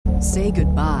Say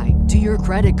goodbye to your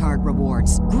credit card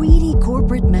rewards. Greedy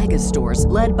corporate mega stores,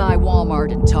 led by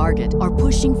Walmart and Target, are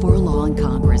pushing for a law in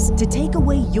Congress to take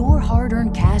away your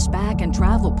hard-earned cash back and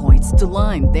travel points to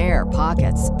line their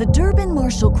pockets. The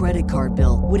Durbin-Marshall credit card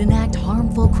bill would enact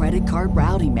harmful credit card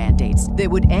routing mandates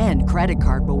that would end credit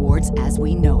card rewards as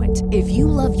we know it. If you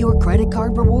love your credit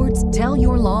card rewards, tell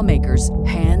your lawmakers,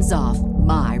 hands off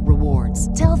my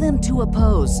rewards. Tell them to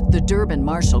oppose the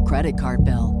Durbin-Marshall credit card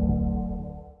bill.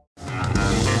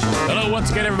 Hello,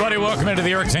 once again, everybody. Welcome into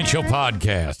the Zane Show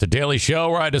Podcast, a daily show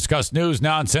where I discuss news,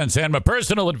 nonsense, and my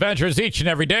personal adventures each and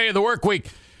every day of the work week,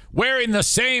 wearing the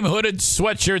same hooded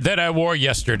sweatshirt that I wore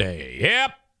yesterday.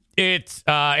 Yep, it's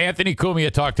Anthony Cumia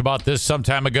talked about this some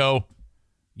time ago.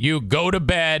 You go to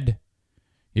bed,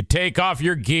 you take off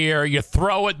your gear, you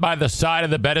throw it by the side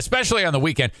of the bed, especially on the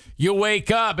weekend. You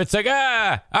wake up, it's like,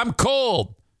 I'm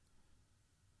cold.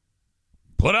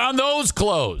 Put on those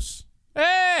clothes.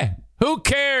 Who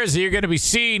cares? You're going to be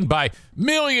seen by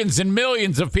millions and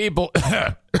millions of people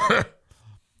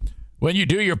when you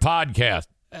do your podcast.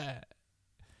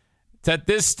 It's at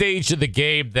this stage of the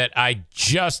game that I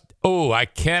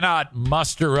cannot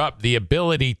muster up the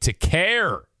ability to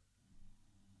care.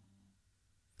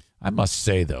 I must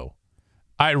say, though,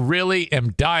 I really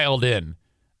am dialed in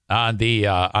on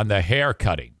the hair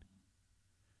cutting.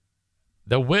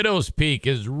 The widow's peak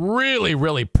is really,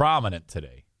 really prominent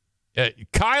today.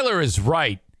 Kyler is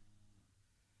right.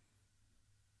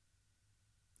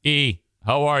 E,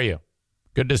 how are you?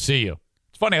 Good to see you.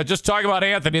 It's funny, I was just talking about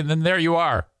Anthony, and then there you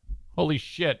are. Holy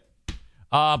shit.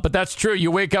 But that's true.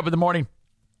 You wake up in the morning,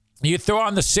 you throw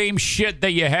on the same shit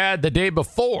that you had the day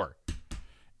before.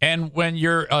 And when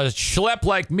you're a schlep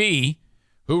like me,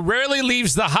 who rarely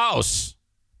leaves the house,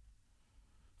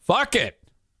 fuck it.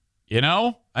 You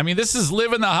know? I mean, this is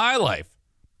living the high life.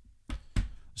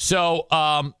 So,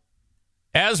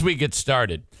 as we get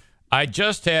started, I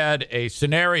just had a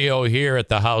scenario here at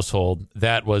the household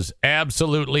that was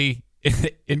absolutely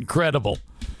incredible.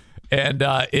 And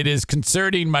it is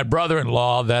concerning my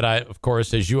brother-in-law that I, of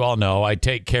course, as you all know, I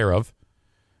take care of.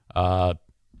 The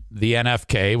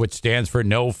NFK, which stands for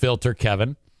No Filter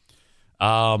Kevin.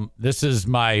 This is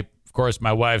my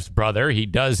wife's brother. He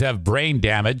does have brain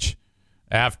damage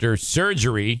after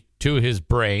surgery to his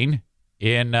brain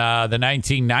in the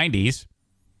 1990s.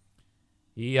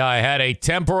 He had a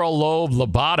temporal lobe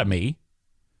lobotomy,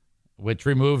 which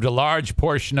removed a large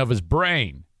portion of his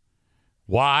brain.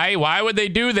 Why? Why would they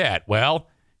do that? Well,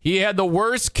 he had the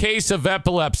worst case of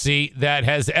epilepsy that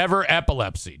has ever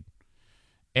epilepsied.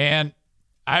 And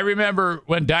I remember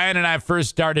when Diane and I first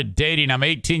started dating, I'm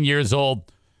 18 years old,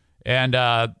 and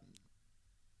I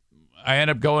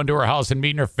ended up going to her house and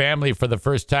meeting her family for the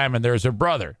first time, and there's her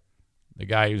brother, the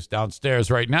guy who's downstairs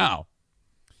right now.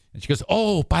 And she goes,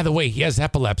 oh, by the way, he has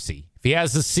epilepsy. If he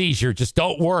has a seizure, just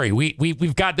don't worry.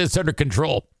 We've got this under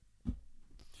control.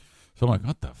 So I'm like,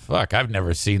 what the fuck? I've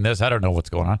never seen this. I don't know what's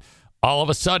going on. All of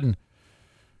a sudden,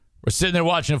 we're sitting there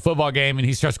watching a football game, and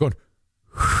he starts going,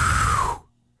 and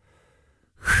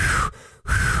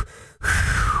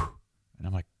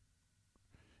I'm like,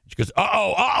 she goes,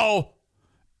 uh-oh.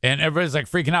 And everybody's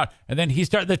like freaking out. And then the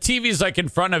TV's like in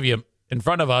front of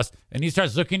us, and he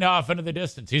starts looking off into the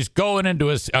distance. He's going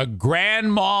into a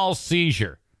grand mal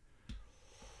seizure.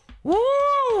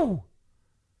 Woo!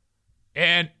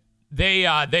 And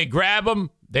they grab him,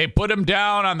 they put him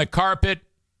down on the carpet.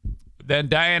 Then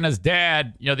Diana's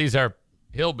dad, these are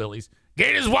hillbillies,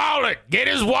 get his wallet.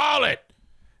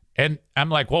 And I'm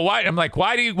like, well, why? I'm like,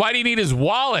 why do you need his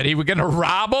wallet? Are we going to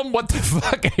rob him? What the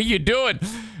fuck are you doing?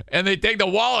 And they take the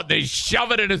wallet, they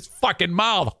shove it in his fucking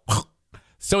mouth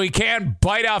so he can't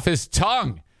bite off his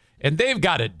tongue. And they've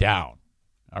got it down.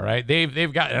 All right.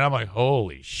 They've got, and I'm like,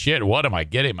 holy shit, what am I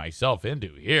getting myself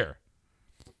into here?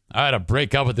 I had to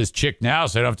break up with this chick now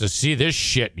so I don't have to see this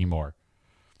shit anymore.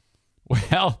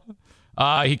 Well,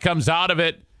 he comes out of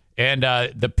it, and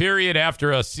the period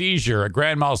after a seizure, a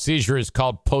grand mal seizure, is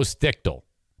called postdictal.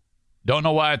 Don't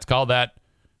know why it's called that.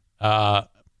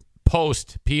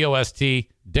 Post, P-O-S-T,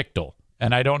 dictal.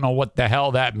 And I don't know what the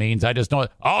hell that means. I just know,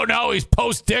 oh, no, he's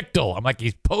postdictal. I'm like,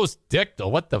 he's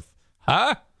postdictal. What the,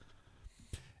 huh?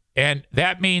 And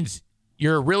that means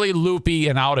you're really loopy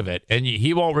and out of it. And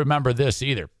he won't remember this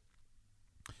either.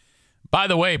 By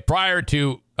the way, prior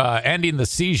to ending the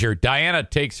seizure, Diana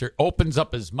opens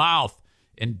up his mouth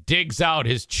and digs out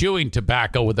his chewing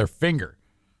tobacco with her finger.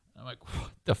 I'm like,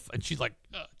 what the fuck? And she's like,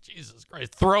 oh, Jesus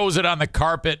Christ, throws it on the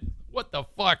carpet. What the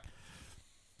fuck?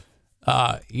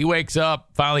 He wakes up,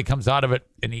 finally comes out of it,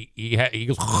 and he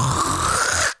goes,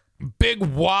 big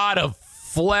wad of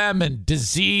phlegm and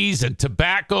disease and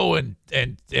tobacco and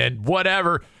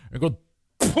whatever. and go,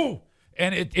 poof.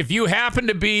 And if you happen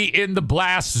to be in the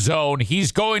blast zone,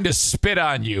 he's going to spit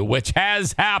on you, which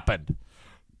has happened.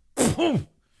 Poof.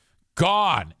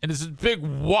 Gone. And it's a big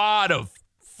wad of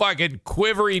fucking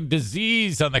quivering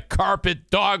disease on the carpet.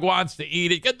 Dog wants to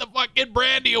eat it. Get the fucking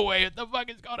brandy away. What the fuck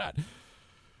is going on?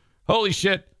 Holy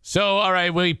shit. So, all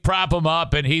right, we prop him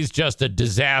up, and he's just a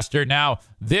disaster. Now,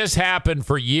 this happened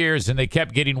for years, and they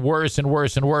kept getting worse and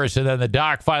worse and worse. And then the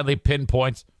doc finally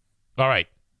pinpoints, all right,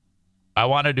 I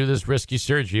want to do this risky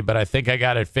surgery, but I think I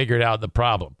got it figured out, the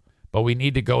problem. But we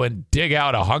need to go and dig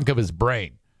out a hunk of his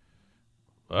brain.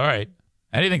 All right.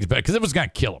 Anything's better, because it was going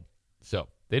to kill him. So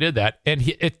they did that, and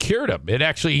it cured him.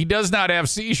 He does not have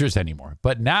seizures anymore.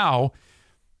 But now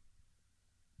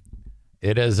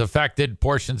it has affected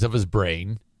portions of his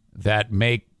brain that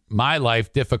make my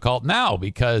life difficult now,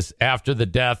 because after the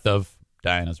death of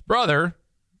Diana's brother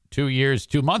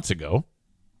 2 months ago,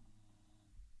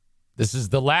 this is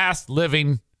the last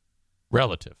living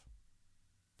relative.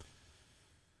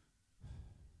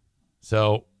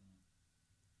 So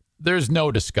there's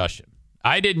no discussion.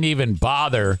 I didn't even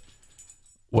bother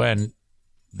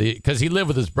because he lived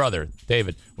with his brother,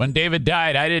 David. When David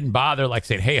died, I didn't bother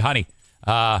saying, hey, honey,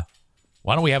 why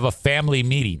don't we have a family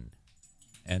meeting?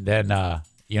 And then,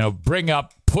 bring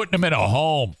up putting him in a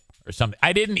home or something.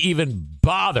 I didn't even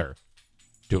bother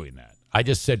doing that. I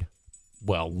just said,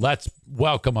 well, let's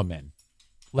welcome him in.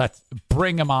 Let's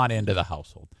bring him on into the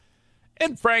household.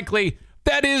 And frankly,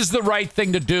 that is the right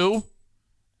thing to do.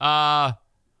 But,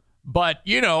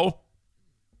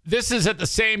 this is at the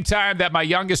same time that my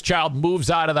youngest child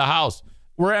moves out of the house.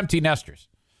 We're empty nesters.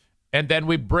 And then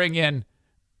we bring in.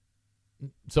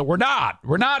 So we're not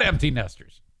empty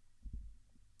nesters.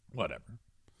 Whatever.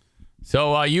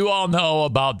 So you all know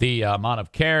about the amount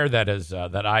of care that is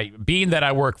being that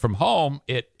I work from home,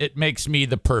 it makes me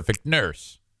the perfect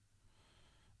nurse.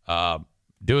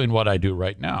 Doing what I do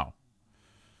right now.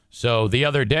 So the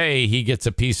other day he gets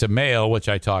a piece of mail, which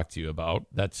I talked to you about,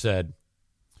 that said,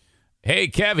 hey,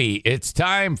 Kevy, it's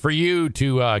time for you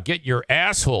to get your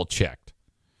asshole checked.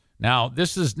 Now,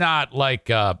 this is not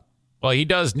he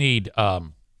does need a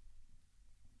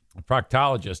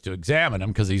proctologist to examine him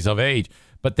because he's of age,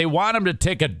 but they want him to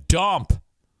take a dump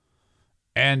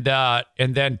and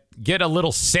then get a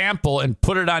little sample and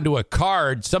put it onto a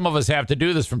card. Some of us have to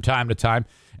do this from time to time.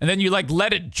 And then you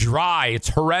let it dry. It's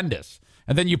horrendous.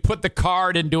 And then you put the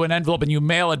card into an envelope and you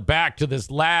mail it back to this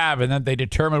lab, and then they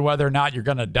determine whether or not you're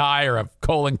going to die or have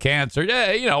colon cancer.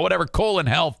 Yeah, whatever, colon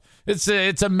health. It's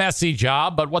a messy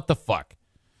job, but what the fuck?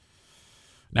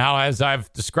 Now, as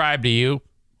I've described to you,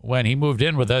 when he moved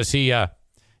in with us, he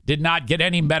did not get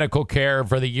any medical care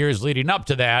for the years leading up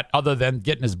to that, other than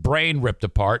getting his brain ripped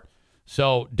apart.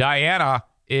 So Diana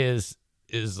is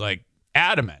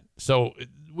adamant. So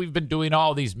we've been doing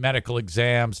all these medical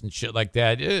exams and shit like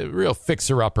that. Real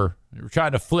fixer-upper. We're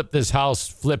trying to flip this house,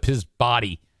 flip his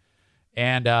body.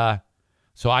 And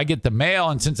so I get the mail,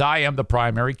 and since I am the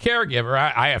primary caregiver,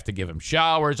 I have to give him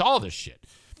showers, all this shit.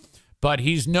 But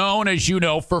he's known, as you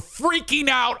know, for freaking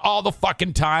out all the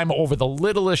fucking time over the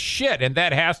littlest shit, and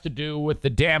that has to do with the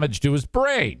damage to his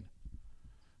brain.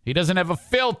 He doesn't have a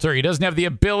filter. He doesn't have the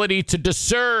ability to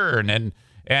discern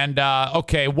and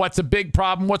okay, what's a big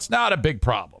problem? What's not a big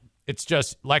problem? It's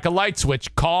just like a light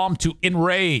switch, calm to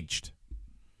enraged.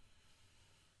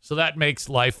 So that makes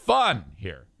life fun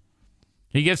here.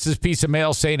 He gets this piece of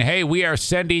mail saying, hey, we are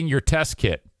sending your test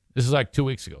kit. This is 2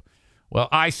 weeks ago. Well,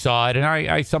 I saw it, and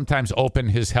I sometimes open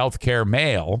his healthcare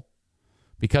mail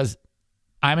because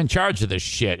I'm in charge of this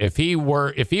shit. If he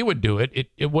would do it,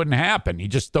 it wouldn't happen.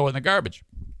 He'd just throw it in the garbage.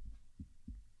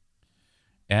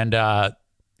 And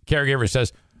caregiver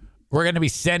says, we're going to be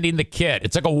sending the kit.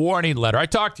 It's like a warning letter. I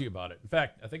talked to you about it. In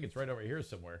fact, I think it's right over here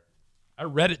somewhere. I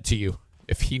read it to you.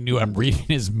 If he knew I'm reading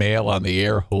his mail on the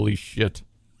air, holy shit.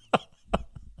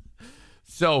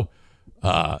 So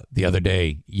the other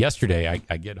day, yesterday,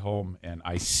 I get home and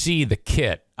I see the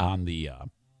kit on the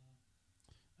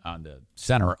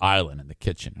center island in the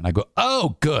kitchen. And I go,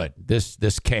 oh, good.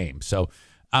 This came. So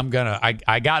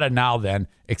I got to now then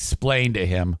explain to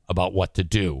him about what to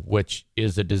do, which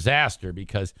is a disaster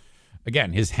because,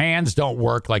 again, his hands don't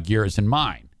work like yours and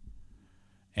mine.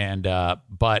 And,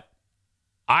 but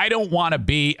I don't want to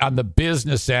be on the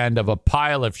business end of a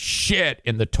pile of shit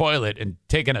in the toilet and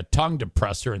taking a tongue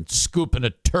depressor and scooping a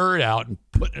turd out and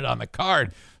putting it on the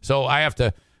card. So I have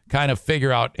to kind of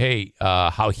figure out, hey,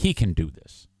 how he can do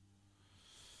this.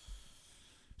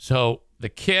 So the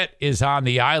kit is on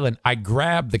the island. I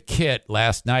grabbed the kit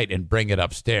last night and bring it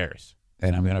upstairs.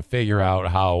 And I'm going to figure out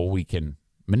how we can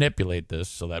manipulate this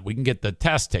so that we can get the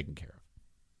test taken care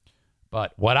of.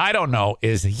 But what I don't know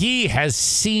is he has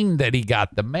seen that he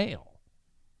got the mail.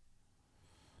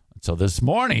 So this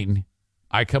morning,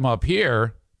 I come up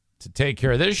here to take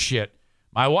care of this shit.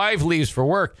 My wife leaves for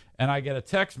work, and I get a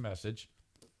text message.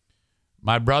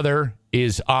 My brother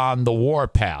is on the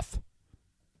warpath.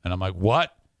 And I'm like,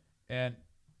 what? And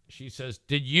she says,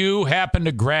 did you happen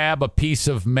to grab a piece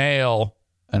of mail?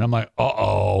 And I'm like,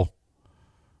 uh-oh.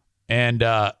 And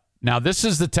now this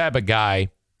is the type of guy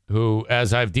who,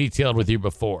 as I've detailed with you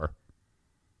before,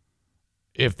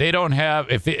 if they don't have,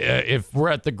 if we're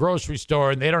at the grocery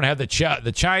store and they don't have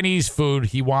the Chinese food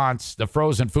he wants, the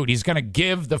frozen food, he's going to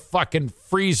give the fucking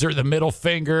freezer the middle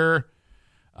finger.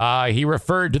 He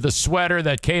referred to the sweater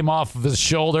that came off of his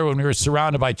shoulder when we were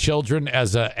surrounded by children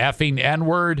as a effing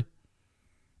N-word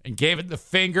and gave it the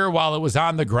finger while it was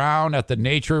on the ground at the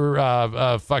nature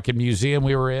fucking museum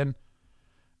we were in.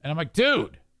 And I'm like,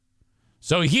 dude.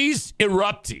 So he's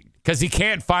erupting because he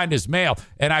can't find his mail.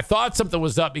 And I thought something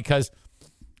was up because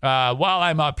while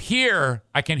I'm up here,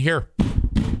 I can hear,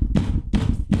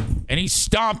 and he's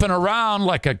stomping around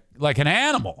like an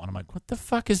animal. And I'm like, what the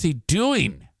fuck is he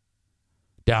doing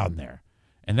down there?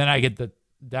 And then I get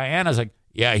Diana's like,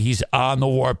 yeah, he's on the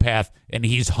warpath and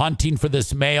he's hunting for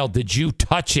this mail. Did you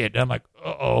touch it? And I'm like,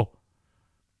 uh-oh.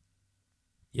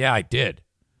 Yeah, I did.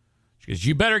 She goes,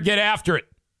 you better get after it.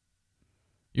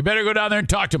 You better go down there and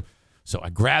talk to him. So I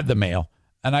grab the mail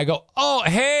and I go, oh,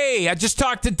 hey, I just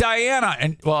talked to Diana.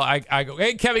 And well, I go,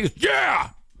 hey, Kevin. He goes,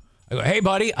 yeah. I go, hey,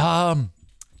 buddy,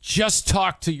 just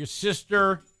talked to your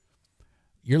sister.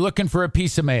 You're looking for a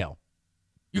piece of mail.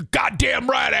 You're goddamn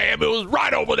right I am. It was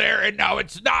right over there and now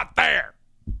it's not there.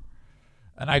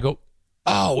 And I go,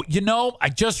 oh, I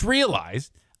just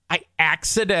realized I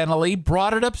accidentally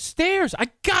brought it upstairs. I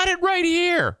got it right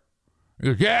here. He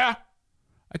goes, yeah.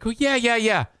 I go,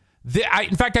 yeah.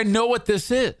 In fact, I know what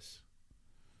this is.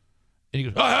 And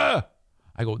he goes, I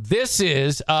go, this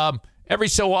is, every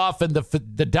so often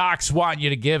the docs want you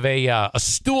to give a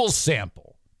stool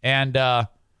sample. And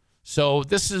so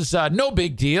this is no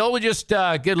big deal. We just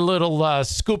get a little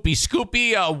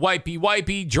scoopy,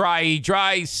 wipey,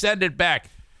 dry, send it back.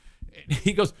 And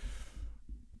he goes,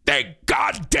 they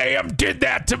goddamn did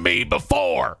that to me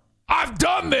before. I've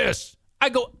done this. I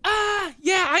go,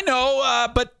 yeah, I know,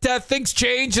 but things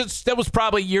change. That was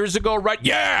probably years ago, right?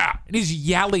 Yeah. And he's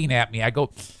yelling at me. I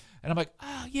go, and I'm like,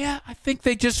 oh, yeah, I think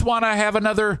they just want to have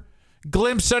another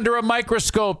glimpse under a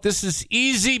microscope. This is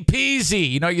easy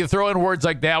peasy. You throw in words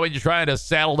like that when you're trying to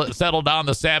settle down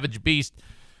the savage beast.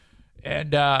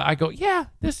 And I go, yeah,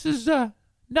 this is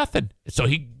nothing. So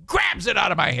he grabs it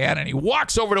out of my hand and he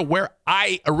walks over to where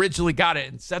I originally got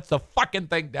it and sets the fucking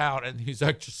thing down. And he's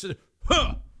like, just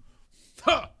huh.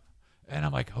 And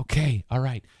I'm like, okay, all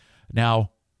right.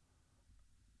 Now,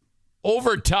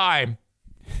 over time,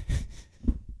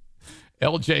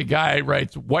 LJ Guy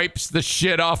writes, wipes the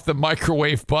shit off the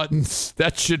microwave buttons.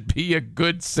 That should be a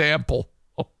good sample.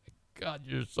 Oh, my God,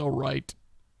 you're so right.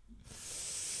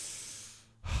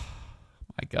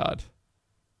 My God.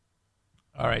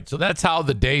 All right, so that's how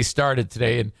the day started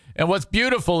today. And what's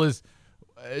beautiful is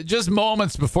just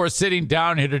moments before sitting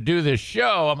down here to do this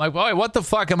show, I'm like, well, what the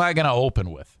fuck am I going to open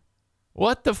with?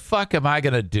 What the fuck am I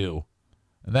going to do?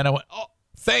 And then I went, oh,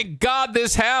 thank God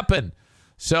this happened.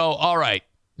 So, all right.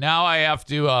 Now I have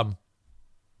to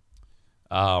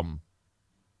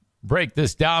break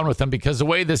this down with them because the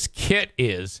way this kit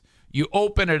is, you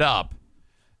open it up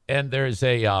and there's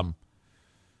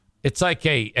it's like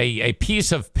a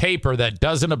piece of paper that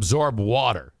doesn't absorb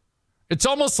water. It's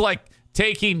almost like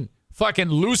taking fucking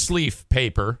loose leaf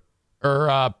paper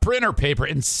or printer paper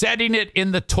and setting it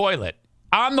in the toilet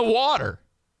on the water,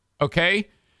 okay?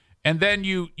 And then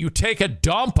you take a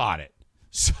dump on it.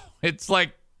 So it's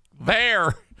like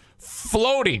there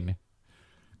floating.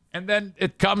 And then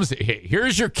it comes, hey,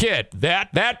 here's your kit.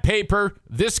 That paper,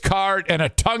 this card, and a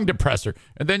tongue depressor.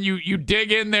 And then you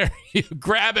dig in there, you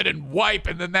grab it and wipe,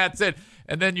 and then that's it.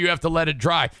 And then you have to let it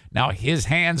dry. Now, his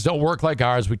hands don't work like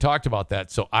ours. We talked about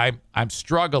that. So I'm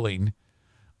struggling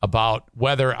about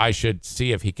whether I should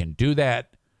see if he can do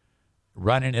that,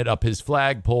 running it up his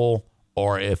flagpole,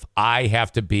 or if I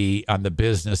have to be on the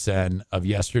business end of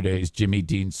yesterday's Jimmy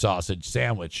Dean sausage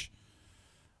sandwich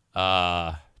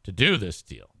to do this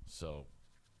deal. So,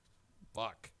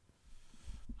 fuck.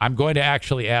 I'm going to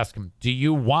actually ask him, do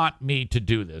you want me to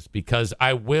do this? Because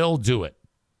I will do it.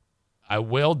 I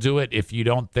will do it if you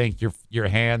don't think your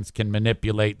hands can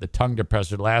manipulate the tongue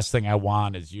depressor. The last thing I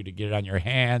want is you to get it on your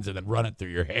hands and then run it through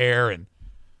your hair and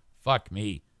fuck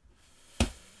me.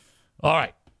 All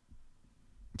right.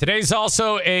 Today's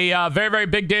also a very, very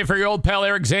big day for your old pal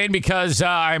Eric Zane because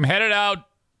I'm headed out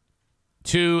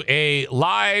to a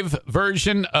live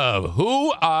version of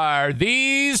Who Are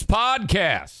These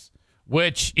Podcasts,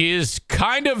 which is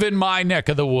kind of in my neck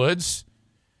of the woods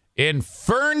in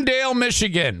Ferndale,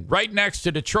 Michigan, right next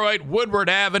to Detroit, Woodward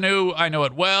Avenue. I know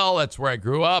it well. That's where I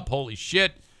grew up. Holy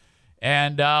shit.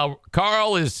 And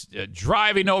Carl is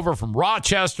driving over from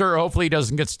Rochester. Hopefully he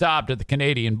doesn't get stopped at the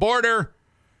Canadian border.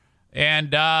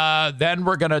 And then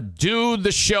we're going to do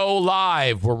the show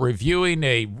live. We're reviewing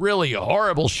a really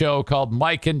horrible show called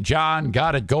Mike and John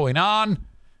Got It Going On.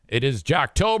 It is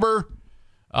Jocktober,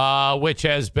 which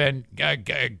has been...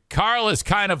 Carl has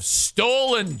kind of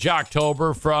stolen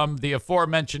Jocktober from the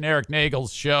aforementioned Eric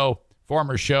Nagel's show,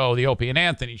 former show, the Opie and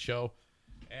Anthony show.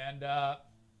 And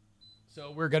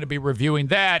so we're going to be reviewing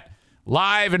that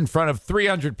live in front of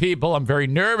 300 people. I'm very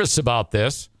nervous about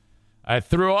this. I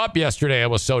threw up yesterday. I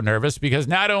was so nervous because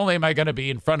not only am I going to be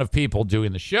in front of people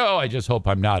doing the show, I just hope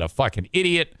I'm not a fucking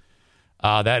idiot.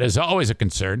 That is always a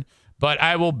concern. But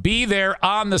I will be there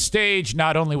on the stage,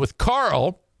 not only with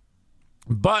Carl,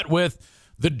 but with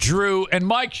the Drew and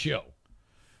Mike show.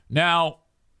 Now,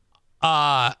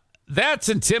 that's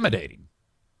intimidating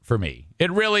for me.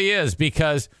 It really is,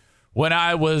 because when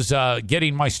I was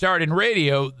getting my start in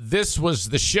radio, this was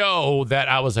the show that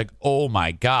I was like, oh,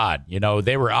 my God. You know,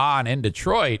 they were on in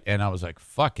Detroit, and I was like,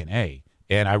 fucking A.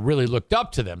 And I really looked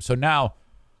up to them. So now,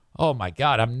 oh, my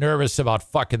God, I'm nervous about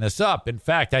fucking this up. In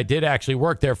fact, I did actually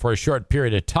work there for a short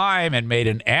period of time and made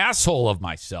an asshole of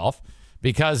myself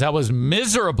because I was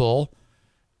miserable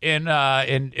in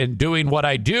doing what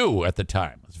I do at the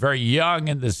time. I was very young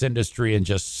in this industry and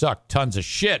just sucked tons of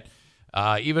shit.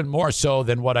 Even more so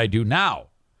than what I do now.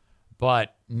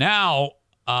 But now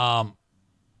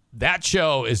that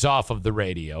show is off of the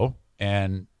radio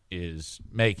and is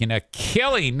making a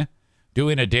killing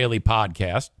doing a daily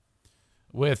podcast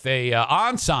with a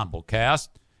ensemble cast.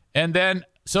 And then,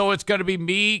 so it's going to be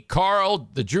me, Carl,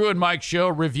 the Drew and Mike show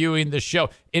reviewing the show.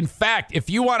 In fact, if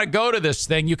you want to go to this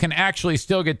thing, you can actually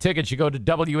still get tickets. You go to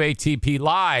WATP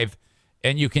Live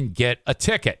and you can get a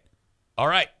ticket. All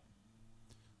right.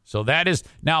 So that is,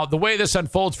 now the way this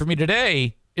unfolds for me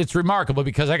today, it's remarkable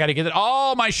because I got to get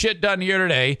all my shit done here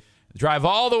today, drive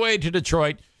all the way to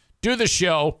Detroit, do the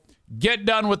show, get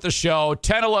done with the show,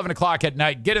 10, 11 o'clock at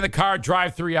night, get in the car,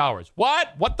 drive 3 hours. What?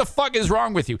 What the fuck is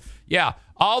wrong with you? Yeah,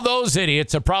 all those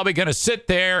idiots are probably going to sit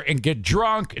there and get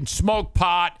drunk and smoke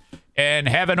pot and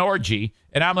have an orgy.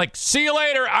 And I'm like, see you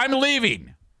later, I'm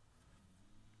leaving.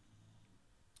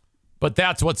 But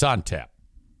that's what's on tap.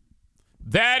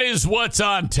 That is what's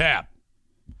on tap.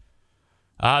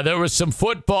 There was some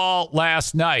football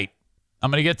last night. I'm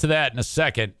going to get to that in a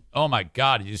second. Oh, my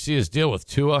God. Did you see his deal with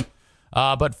Tua?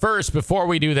 But first, before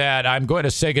we do that, I'm going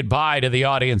to say goodbye to the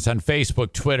audience on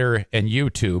Facebook, Twitter, and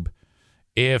YouTube.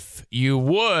 If you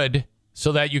would,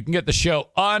 so that you can get the show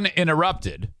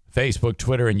uninterrupted, Facebook,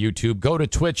 Twitter, and YouTube, go to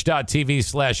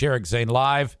twitch.tv/Eric Zane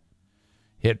Live.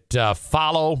 Hit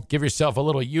follow, give yourself a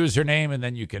little username, and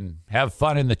then you can have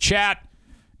fun in the chat,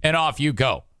 and off you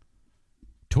go.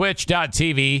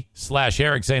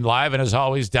 Twitch.tv/Eric Zane Live. And as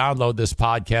always, download this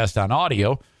podcast on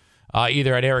audio,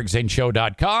 either at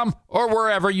ericzaneshow.com or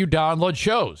wherever you download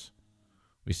shows.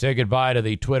 We say goodbye to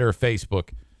the Twitter, Facebook,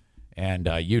 and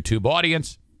YouTube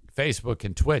audience. Facebook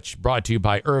and Twitch brought to you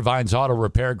by Irvine's Auto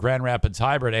Repair, Grand Rapids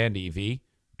Hybrid and EV.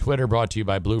 Twitter brought to you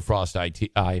by Blue Frost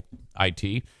IT.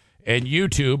 And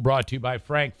YouTube brought to you by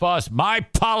Frank Fuss, My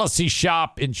Policy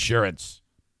Shop Insurance.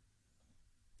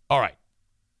 All right.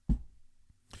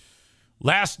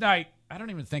 Last night, I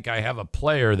don't even think I have a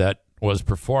player that was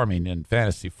performing in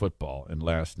fantasy football in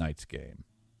last night's game.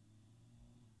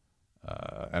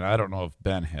 And I don't know if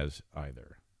Ben has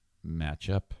either.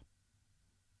 Matchup.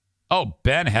 Oh,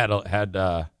 Ben had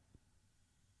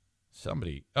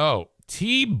somebody. Oh,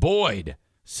 T. Boyd,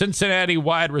 Cincinnati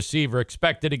wide receiver,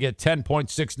 expected to get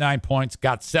 10.69 points,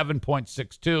 got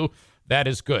 7.62. That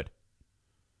is good.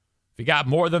 If you got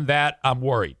more than that, I'm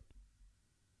worried.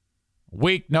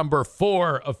 Week number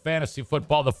 4 of fantasy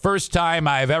football. The first time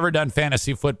I've ever done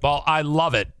fantasy football. I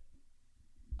love it.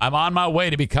 I'm on my way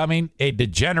to becoming a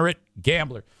degenerate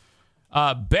gambler.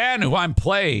 Ben, who I'm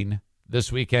playing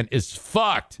this weekend, is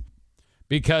fucked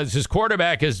because his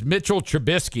quarterback is Mitchell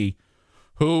Trubisky,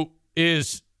 who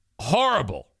is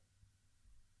horrible.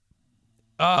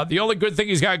 The only good thing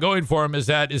he's got going for him is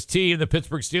that his team, the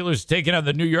Pittsburgh Steelers, is taking on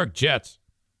the New York Jets.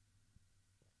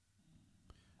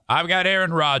 I've got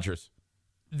Aaron Rodgers.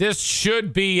 This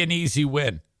should be an easy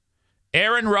win.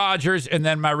 Aaron Rodgers, and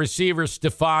then my receiver,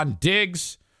 Stephon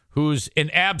Diggs, who's an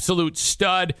absolute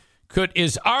stud,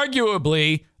 is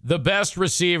arguably the best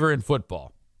receiver in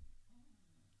football.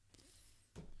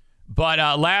 But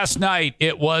last night,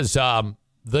 it was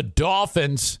the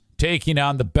Dolphins taking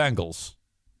on the Bengals.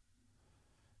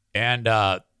 And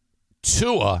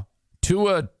Tua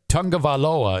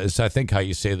Tagovailoa is, I think, how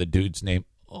you say the dude's name.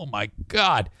 Oh, my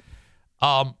God.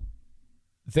 Some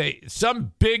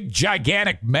big,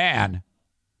 gigantic man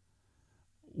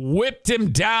whipped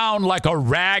him down like a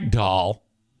rag doll,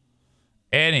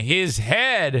 and his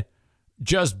head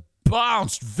just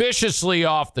bounced viciously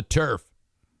off the turf.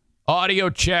 Audio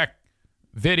check,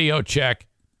 video check.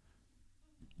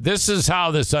 This is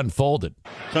how this unfolded.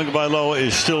 Tagovailoa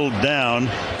is still down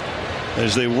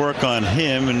as they work on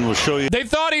him, and we'll show you. They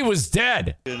thought he was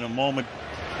dead. In a moment,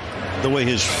 the way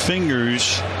his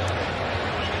fingers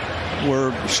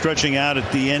were stretching out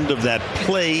at the end of that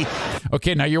play.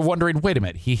 Okay, now you're wondering, wait a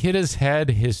minute. He hit his head,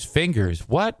 his fingers.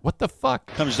 What? What the fuck?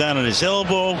 Comes down on his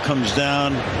elbow, comes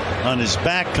down on his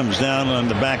back, comes down on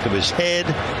the back of his head.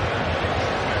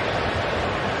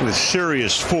 With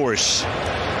serious force,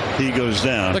 he goes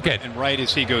down. Look at. And right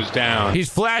as he goes down, he's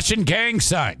flashing gang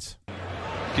signs.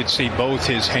 You could see both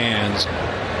his hands.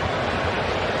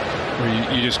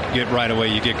 Where you just get right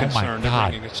away, you get concerned. They're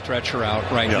bringing a stretcher out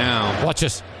right now. Watch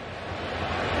this.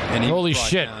 And holy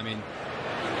shit. Down. I mean,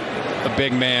 a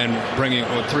big man bringing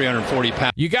 340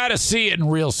 pounds. You got to see it in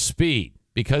real speed,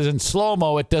 because in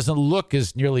slow-mo, it doesn't look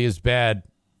as nearly as bad.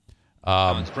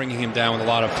 It's bringing him down with a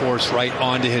lot of force right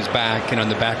onto his back and on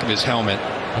the back of his helmet.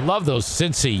 I love those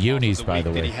Cincy unis, by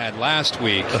the way. That he had last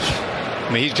week. I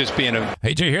mean, he's just being a...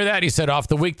 Hey, did you hear that? He said off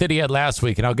the week that he had last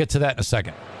week, and I'll get to that in a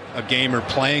second. A gamer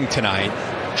playing tonight,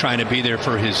 trying to be there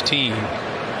for his team.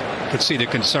 Could see the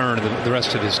concern of the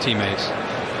rest of his teammates.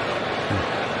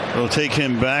 They'll take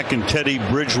him back, and Teddy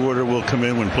Bridgewater will come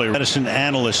in when player. Medicine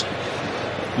analyst,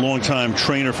 longtime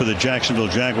trainer for the Jacksonville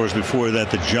Jaguars, before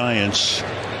that the Giants.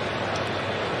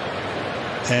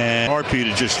 And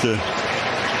RP just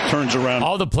turns around.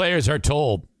 All the players are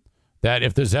told that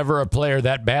if there's ever a player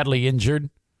that badly injured,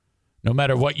 no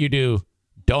matter what you do,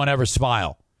 don't ever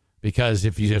smile. Because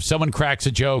if someone cracks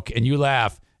a joke and you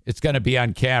laugh, it's going to be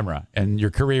on camera, and your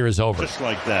career is over. Just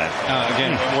like that.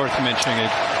 Again, worth mentioning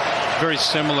it. Very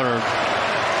similar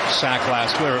sack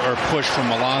last week, or push from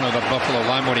Milano, the Buffalo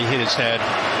line, when he hit his head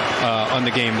on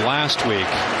the game last week.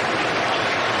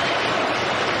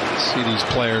 See these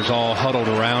players all huddled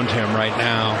around him right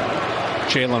now.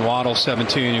 Jalen Waddle,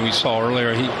 17, who we saw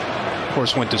earlier. He, of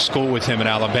course, went to school with him in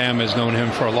Alabama, has known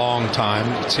him for a long time.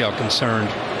 Let's see how concerned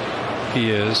he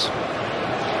is.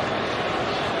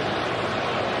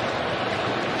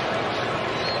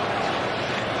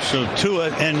 So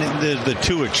Tua, and the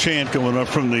Tua chant going up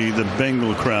from the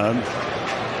Bengal crowd.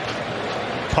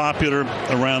 Popular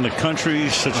around the country,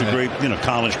 such a great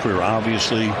college career,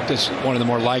 obviously. Just one of the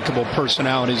more likable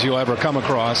personalities you'll ever come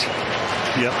across.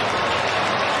 Yep.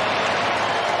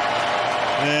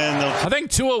 And I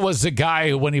think Tua was the guy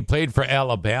who, when he played for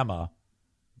Alabama,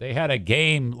 they had a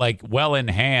game well in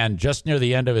hand just near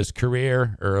the end of his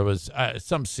career, or it was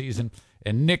some season,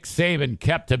 and Nick Saban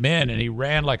kept him in, and he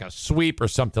ran like a sweep or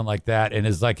something like that, and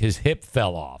his hip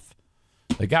fell off.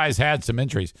 The guy's had some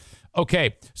injuries.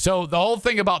 Okay, so the whole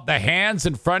thing about the hands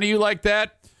in front of you like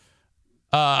that,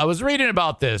 I was reading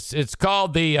about this. It's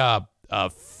called the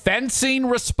fencing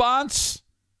response.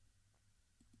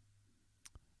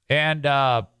 And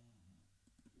that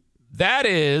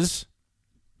is,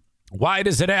 why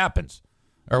does it happen?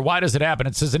 Or why does it happen?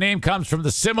 It says the name comes from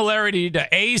the similarity to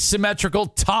asymmetrical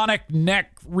tonic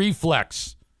neck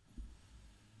reflex.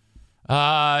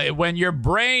 When your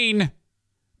brain...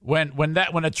 When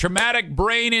a traumatic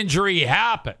brain injury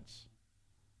happens,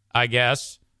 I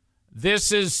guess,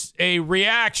 this is a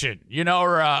reaction,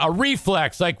 or a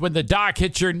reflex, like when the doc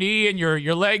hits your knee and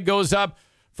your leg goes up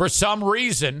for some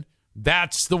reason.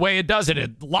 That's the way it does it.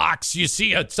 It locks. You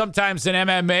see it sometimes in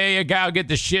MMA, a guy will get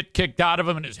the shit kicked out of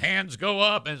him and his hands go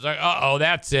up, and it's like, uh-oh,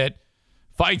 that's it.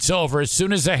 Fight's over as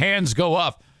soon as the hands go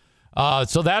up.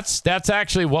 So that's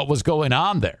actually what was going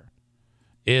on there.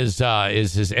 Is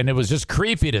and it was just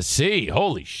creepy to see.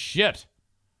 Holy shit.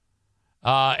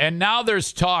 And now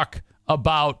there's talk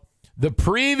about the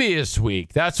previous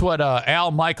week. That's what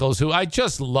Al Michaels, who I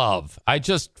just love. I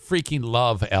just freaking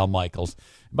love Al Michaels.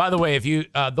 By the way, if you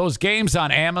those games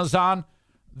on Amazon,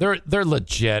 they're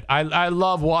legit. I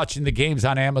love watching the games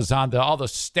on Amazon. All the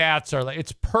stats are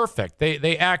it's perfect.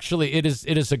 They actually it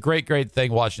is a great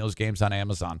thing watching those games on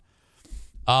Amazon.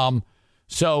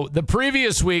 So the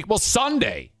previous week,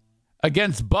 Sunday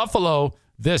against Buffalo,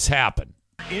 this happened.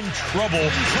 In trouble,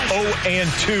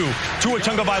 0-2. Tua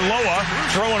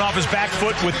Tagovailoa throwing off his back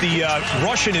foot with the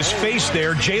rush in his face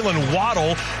there. Jalen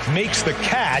Waddle makes the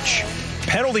catch.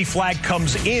 penalty flag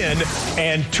comes in,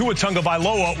 and Tua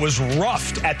Tagovailoa was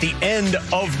roughed at the end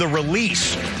of the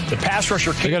release. The pass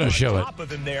rusher came on top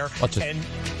of him there, and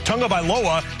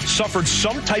Tagovailoa suffered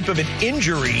some type of an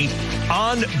injury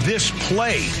on this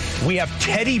play. We have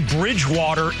Teddy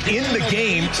Bridgewater in the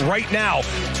game right now.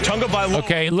 Tagovailoa.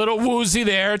 Okay, little woozy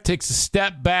there. Takes a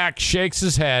step back, shakes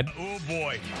his head. Oh,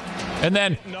 boy. And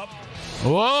then,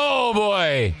 whoa,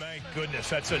 boy. My goodness,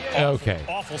 that's an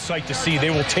awful sight to see. They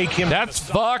will take him. That's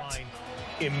fucked.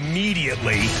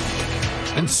 Immediately.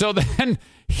 And so then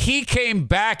he came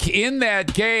back in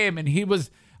that game, and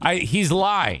he's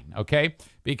lying, okay?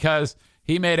 Because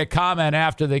he made a comment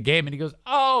after the game, and he goes,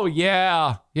 oh,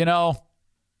 yeah,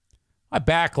 my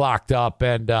back locked up,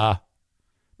 and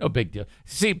no big deal.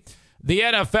 See, the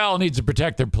NFL needs to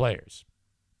protect their players,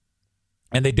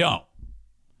 and they don't.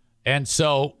 And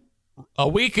so a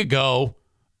week ago,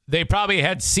 they probably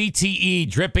had CTE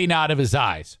dripping out of his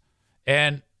eyes,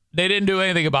 and they didn't do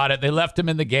anything about it. They left him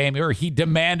in the game, or he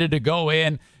demanded to go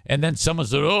in, and then someone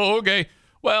said, oh, okay.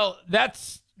 Well,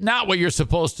 that's not what you're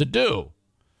supposed to do.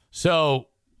 So,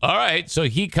 all right, so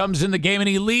he comes in the game, and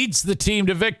he leads the team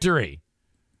to victory.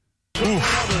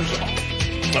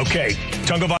 Oof. Okay.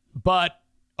 But,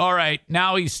 all right,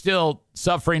 now he's still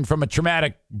suffering from a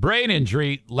traumatic brain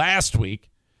injury last week.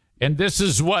 And this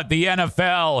is what the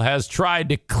NFL has tried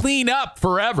to clean up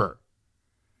forever.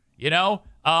 They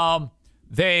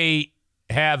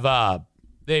have a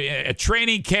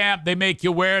training camp. They make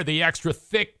you wear the extra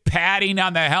thick padding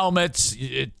on the helmets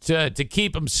to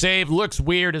keep them safe. Looks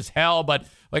weird as hell, but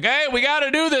like, hey, we got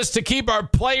to do this to keep our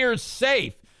players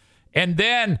safe. And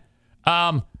then,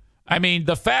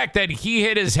 the fact that he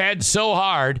hit his head so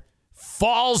hard,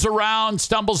 falls around,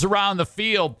 stumbles around the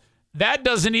field, that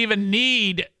doesn't even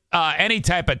need any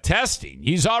type of testing.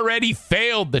 He's already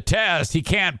failed the test. He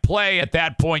can't play at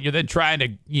that point. You're then trying to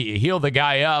heal the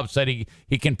guy up so that he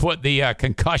can put the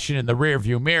concussion in the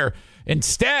rearview mirror.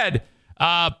 Instead,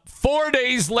 4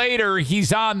 days later,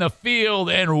 he's on the field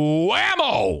and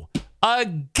whammo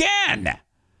again.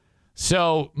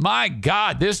 So, my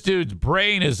God, this dude's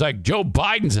brain is like Joe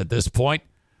Biden's at this point.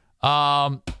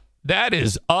 That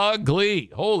is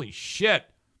ugly. Holy shit.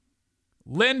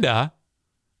 Linda,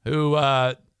 who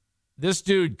this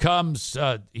dude comes,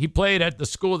 he played at the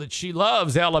school that she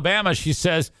loves, Alabama. She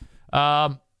says,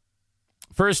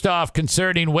 first off,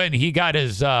 concerning when he got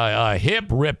his hip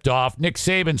ripped off, Nick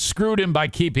Saban screwed him by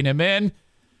keeping him in.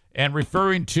 And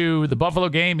referring to the Buffalo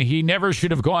game, he never should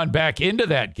have gone back into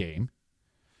that game.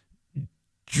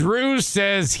 Drew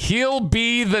says he'll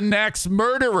be the next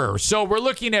murderer. So we're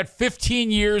looking at 15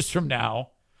 years from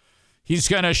now. He's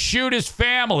going to shoot his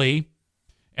family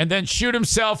and then shoot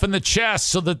himself in the chest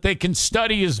so that they can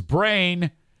study his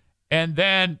brain. And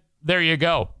then there you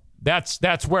go. That's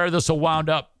where this will wind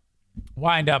up.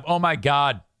 Oh, my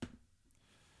God.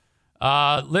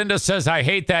 Linda says, I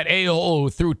hate that a-hole who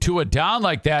threw Tua down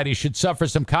like that. He should suffer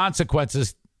some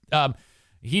consequences.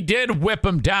 He did whip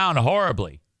him down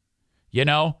horribly,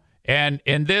 and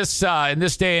in this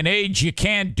day and age, you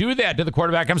can't do that to the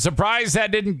quarterback. I'm surprised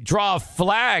that didn't draw a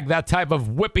flag, that type of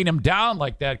whipping him down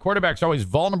like that. Quarterbacks are always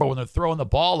vulnerable when they're throwing the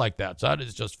ball like that. So that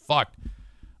is just fucked.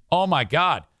 Oh, my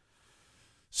God.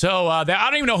 So I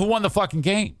don't even know who won the fucking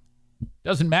game.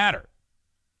 Doesn't matter.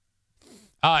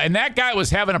 And that guy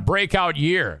was having a breakout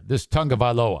year, this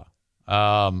Tagovailoa.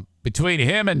 Between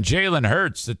him and Jalen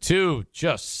Hurts, the two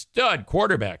just stud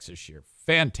quarterbacks this year.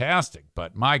 Fantastic,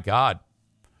 but my God.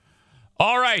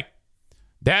 All right.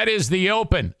 That is the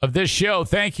open of this show.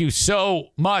 Thank you so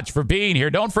much for being here.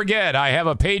 Don't forget, I have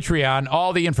a Patreon.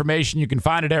 All the information you can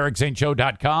find at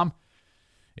ericzaneshow.com.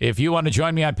 If you want to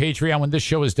join me on Patreon when this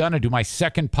show is done, I do my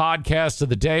second podcast of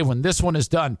the day. When this one is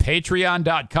done,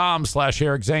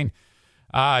 patreon.com/ericzane.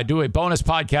 I do a bonus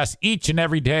podcast each and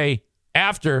every day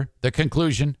after the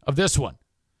conclusion of this one.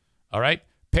 All right.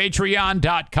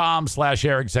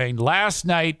 Patreon.com/ericzane. Last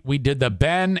night, we did the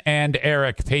Ben and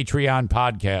Eric Patreon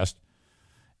podcast.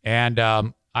 And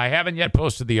I haven't yet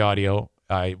posted the audio,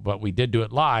 but we did do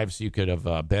it live, so you could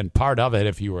have been part of it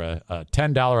if you were a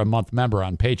 $10 a month member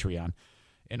on Patreon.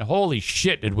 And holy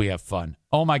shit, did we have fun.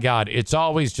 Oh, my God. It's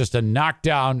always just a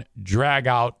knockdown,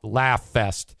 drag-out, laugh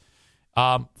fest.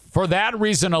 For that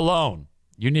reason alone,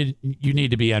 you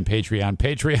need to be on Patreon.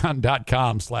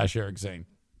 Patreon.com/ericzane.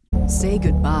 Say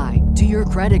goodbye to your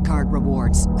credit card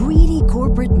rewards. Greedy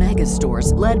corporate mega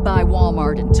stores, led by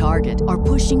Walmart and Target, are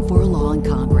pushing for a law in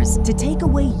Congress to take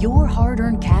away your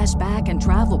hard-earned cash back and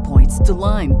travel points to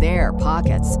line their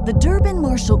pockets. The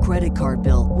Durbin-Marshall credit card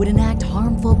bill would enact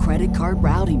harmful credit card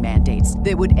routing mandates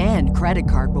that would end credit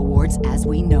card rewards as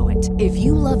we know it. If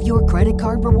you love your credit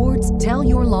card rewards, tell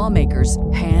your lawmakers,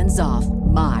 hands off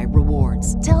my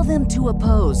rewards. Tell them to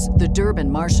oppose the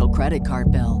Durbin-Marshall credit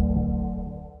card bill.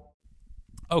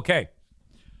 Okay.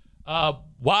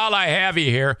 While I have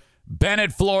you here,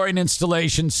 Bennett Flooring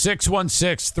Installation,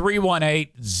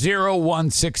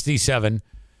 616-318-0167.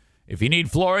 If you need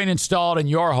flooring installed in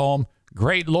your home,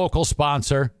 great local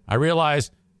sponsor. I realize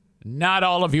not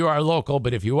all of you are local,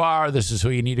 but if you are, this is who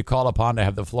you need to call upon to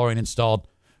have the flooring installed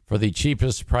for the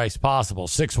cheapest price possible.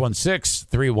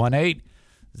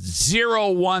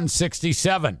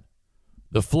 616-318-0167.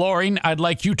 The flooring I'd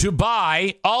like you to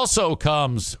buy also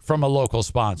comes from a local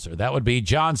sponsor. That would be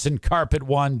Johnson Carpet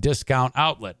One Discount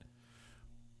Outlet,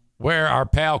 where our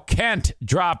pal Kent,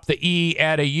 drop the E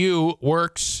at a U,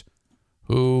 works,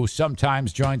 who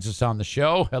sometimes joins us on the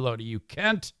show. Hello to you,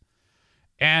 Kent.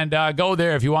 And go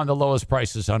there if you want the lowest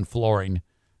prices on flooring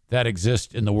that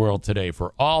exist in the world today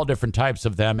for all different types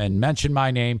of them. And mention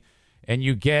my name, and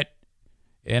you get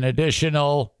an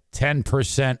additional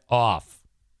 10% off.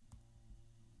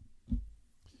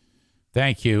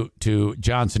 Thank you to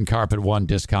Johnson Carpet One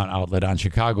Discount Outlet on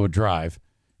Chicago Drive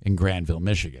in Granville,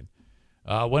 Michigan.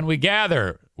 When we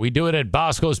gather, we do it at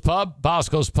Bosco's Pub.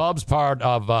 Bosco's Pub's part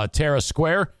of Terrace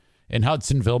Square in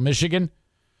Hudsonville, Michigan.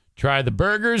 Try the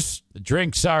burgers. The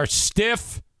drinks are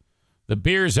stiff. The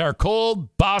beers are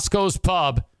cold. Bosco's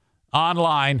Pub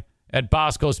online at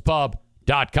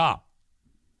boscospub.com.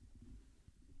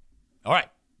 All right,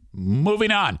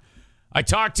 moving on. I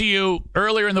talked to you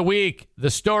earlier in the week, the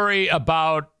story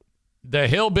about the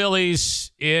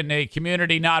hillbillies in a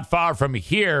community not far from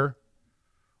here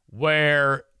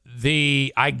where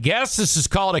I guess this is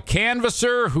called a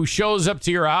canvasser who shows up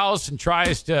to your house and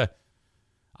tries to,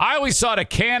 I always thought a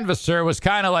canvasser was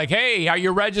kind of like, hey, are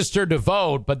you registered to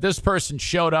vote? But this person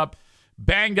showed up,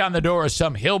 banged on the door of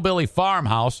some hillbilly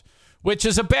farmhouse, which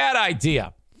is a bad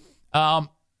idea.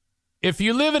 If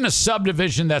you live in a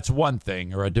subdivision, that's one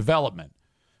thing, or a development.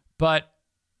 But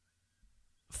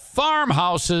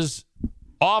farmhouses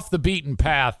off the beaten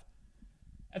path,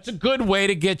 that's a good way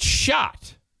to get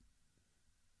shot.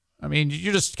 I mean,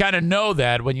 you just kind of know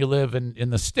that when you live in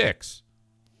the sticks.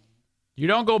 You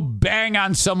don't go bang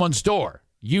on someone's door.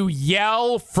 You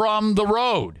yell from the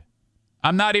road.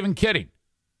 I'm not even kidding.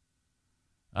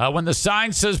 When the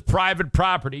sign says private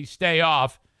property, stay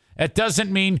off, it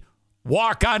doesn't mean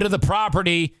walk onto the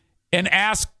property and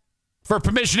ask for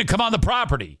permission to come on the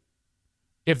property.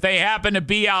 If they happen to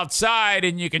be outside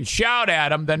and you can shout at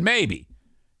them, then maybe.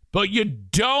 But you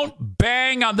don't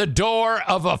bang on the door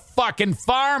of a fucking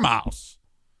farmhouse.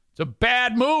 It's a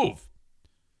bad move.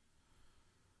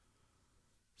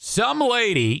 Some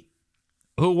lady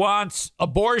who wants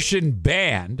abortion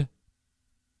banned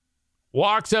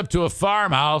walks up to a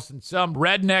farmhouse in some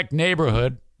redneck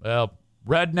neighborhood,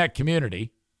 redneck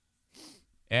community,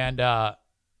 and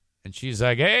she's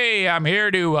like, hey, I'm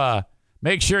here to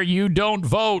make sure you don't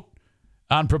vote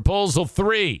on Proposal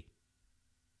 3.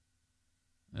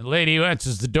 And the lady who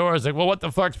answers the door is like, well, what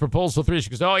the fuck's Proposal 3? She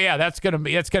goes, oh, yeah, that's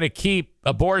gonna keep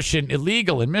abortion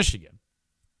illegal in Michigan.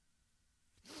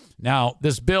 Now,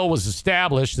 this bill was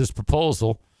established, this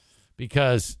proposal,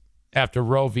 because after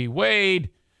Roe v. Wade,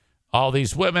 all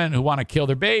these women who want to kill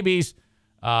their babies,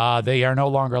 they are no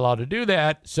longer allowed to do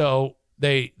that, so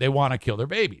they want to kill their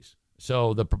babies.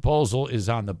 So the proposal is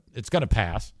it's going to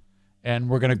pass, and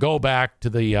we're going to go back to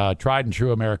the tried and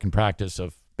true American practice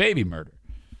of baby murder.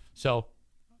 So,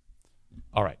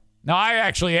 all right. Now, I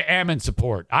actually am in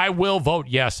support. I will vote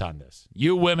yes on this.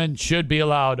 You women should be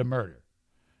allowed to murder.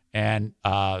 And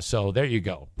so there you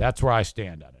go. That's where I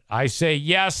stand on it. I say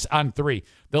yes on 3.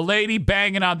 The lady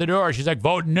banging on the door, she's like,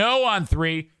 vote no on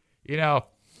 3. You know,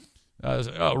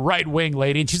 a right-wing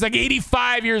lady. And she's like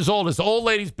 85 years old. This old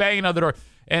lady's banging on the door.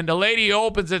 And the lady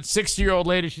opens it, 60-year-old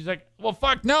lady. She's like, well,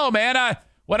 fuck no, man.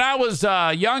 When I was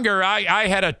younger, I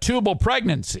had a tubal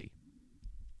pregnancy.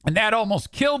 And that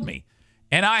almost killed me.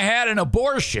 And I had an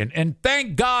abortion. And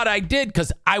thank God I did,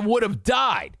 because I would have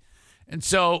died. And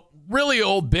so really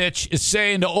old bitch is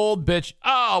saying to old bitch,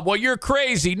 oh, well, you're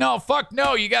crazy. No, fuck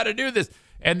no, you got to do this.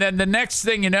 And then the next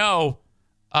thing you know,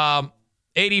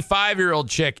 85-year-old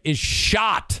chick is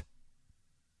shot.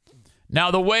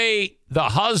 Now, the way the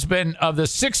husband of the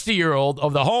 60-year-old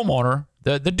of the homeowner,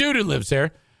 the dude who lives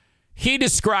there, he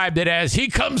described it as he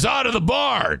comes out of the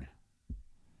barn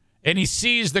and he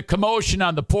sees the commotion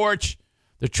on the porch.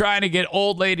 They're trying to get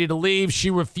old lady to leave. She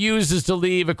refuses to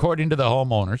leave, according to the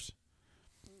homeowners.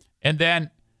 And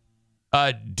then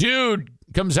a dude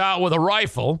comes out with a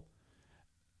rifle,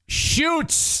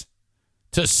 shoots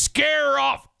to scare her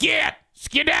off.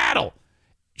 Skedaddle.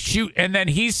 Shoot. And then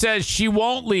he says she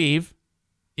won't leave,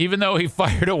 even though he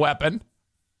fired a weapon.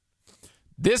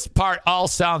 This part all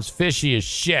sounds fishy as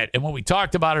shit. And when we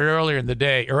talked about it earlier in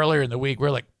the week,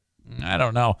 we're like, I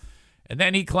don't know. And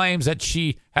then he claims that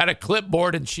she had a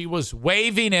clipboard and she was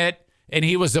waving it, and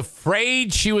he was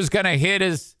afraid she was going to hit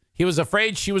his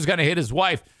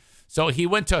wife. So he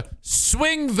went to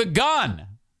swing the gun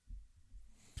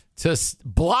to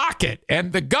block it,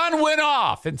 and the gun went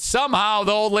off, and somehow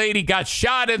the old lady got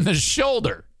shot in the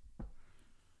shoulder.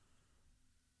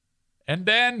 And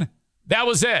then that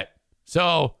was it.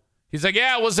 So he's like,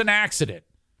 yeah, it was an accident.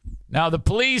 Now the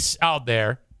police out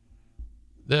there,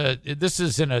 this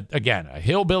is in a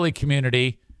hillbilly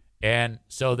community, and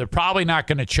so they're probably not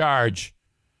going to charge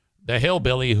the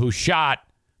hillbilly who shot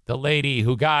the lady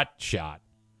who got shot.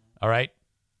 All right?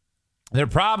 They're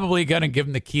probably going to give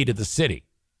him the key to the city,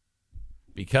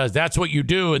 because that's what you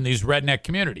do in these redneck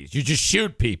communities. You just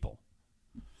shoot people.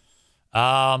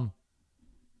 But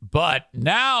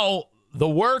now the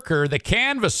worker, the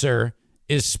canvasser,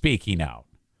 is speaking out.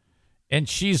 And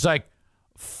she's like,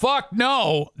 fuck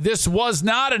no, this was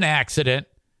not an accident.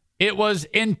 It was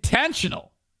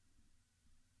intentional.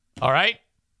 All right?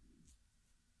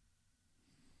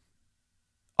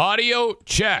 Audio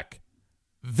check.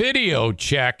 Video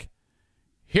check.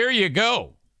 Here you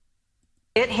go.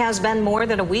 It has been more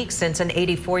than a week since an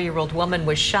 84-year-old woman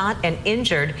was shot and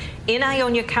injured in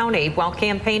Ionia County while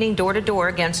campaigning door-to-door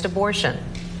against abortion.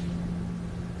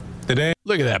 Today,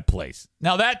 look at that place.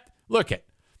 Now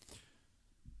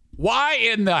why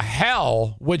in the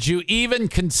hell would you even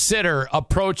consider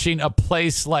approaching a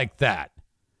place like that?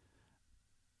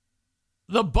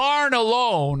 The barn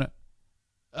alone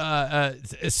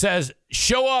says,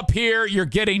 show up here, you're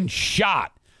getting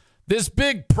shot. This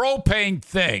big propane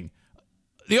thing.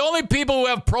 The only people who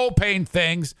have propane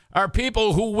things are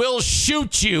people who will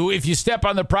shoot you if you step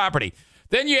on the property.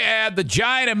 Then you add the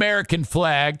giant American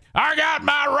flag. I got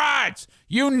my rights.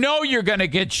 You know you're going to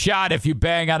get shot if you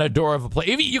bang on a door of a place.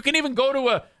 You can even go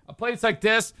to a place like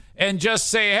this and just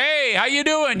say, hey, how you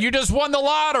doing? You just won the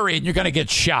lottery, and you're going to get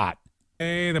shot.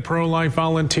 Hey, the pro-life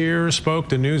volunteer spoke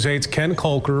to News 8's Ken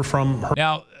Kolker from her.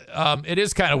 Now, it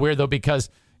is kind of weird, though, because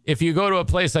if you go to a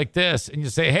place like this and you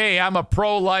say, hey, I'm a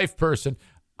pro-life person,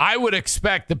 I would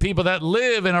expect the people that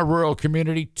live in a rural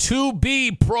community to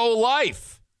be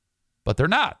pro-life, but they're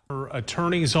not. Her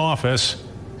attorney's office.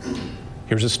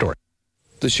 Here's a story.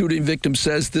 The shooting victim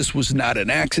says this was not an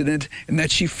accident and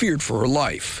that she feared for her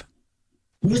life.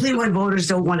 Usually when voters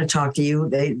don't want to talk to you,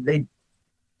 they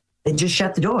just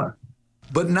shut the door.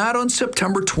 But not on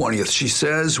September 20th, she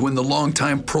says, when the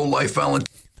longtime pro-life volunteer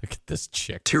Look at this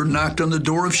chick. knocked on the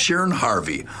door of Sharon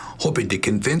Harvey, hoping to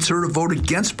convince her to vote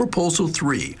against Proposal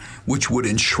 3, which would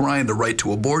enshrine the right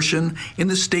to abortion in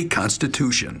the state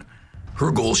constitution.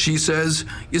 Her goal, she says,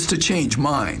 is to change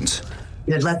minds.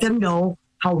 You'd let them know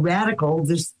how radical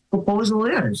this proposal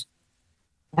is.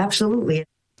 Absolutely.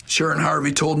 Sharon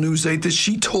Harvey told News 8 that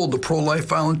she told the pro-life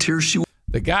volunteers she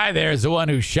The guy there is the one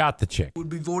who shot the chick. would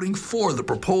be voting for the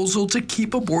proposal to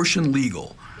keep abortion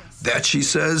legal. That, she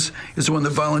says, is when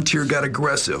the volunteer got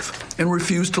aggressive and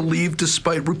refused to leave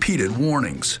despite repeated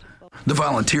warnings. The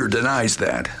volunteer denies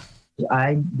that.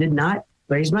 I did not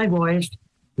raise my voice,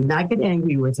 did not get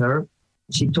angry with her.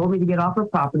 She told me to get off her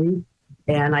property,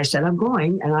 and I said, I'm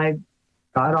going, and I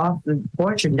got off the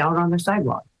porch and down on the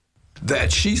sidewalk.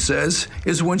 That, she says,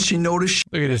 is when she noticed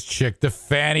Look at this chick, the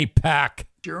fanny pack.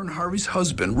 Sharon Harvey's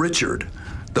husband, Richard.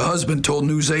 The husband told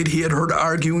News 8 he had heard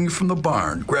arguing from the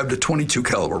barn, grabbed a .22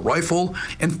 caliber rifle,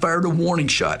 and fired a warning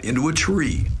shot into a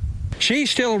tree. She's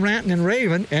still ranting and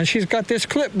raving, and she's got this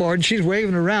clipboard. She's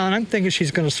waving around. I'm thinking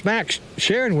she's going to smack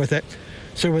Sharon with it.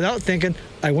 So without thinking,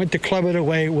 I went to club it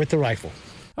away with the rifle.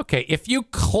 Okay, if you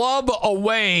club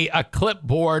away a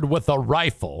clipboard with a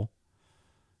rifle,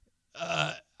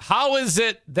 how is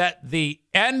it that the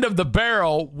end of the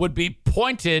barrel would be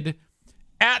pointed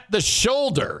at the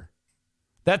shoulder?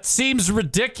 That seems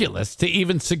ridiculous to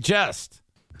even suggest.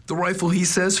 The rifle, he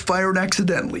says, fired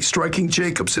accidentally, striking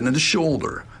Jacobson in the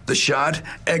shoulder. The shot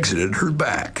exited her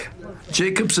back.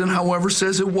 Jacobson, however,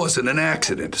 says it wasn't an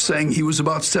accident, saying he was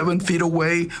about 7 feet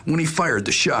away when he fired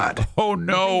the shot. Oh,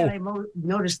 no. The thing that I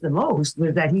noticed the most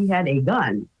was that he had a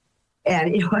gun,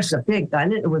 and it was a big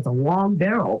gun. It was a long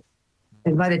barrel.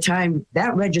 And by the time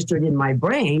that registered in my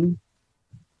brain,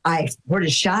 I heard a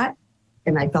shot,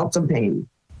 and I felt some pain.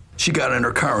 She got in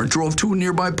her car and drove to a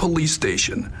nearby police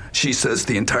station. She says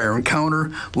the entire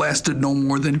encounter lasted no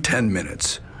more than 10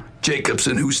 minutes.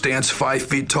 Jacobson, who stands 5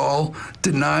 feet tall,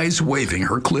 denies waving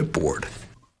her clipboard.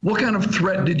 What kind of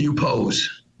threat did you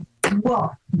pose?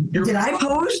 Well, did I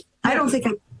pose? I don't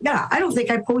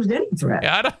think I posed any threat.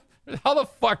 Yeah, how the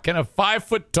fuck can a 5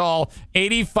 foot tall,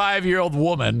 85-year-old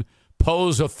woman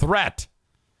pose a threat?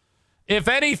 If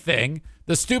anything,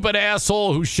 the stupid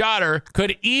asshole who shot her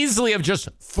could easily have just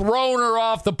thrown her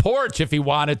off the porch if he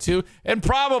wanted to, and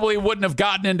probably wouldn't have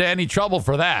gotten into any trouble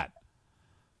for that.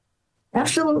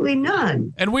 Absolutely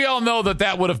none. And we all know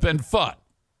that would have been fun.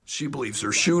 She believes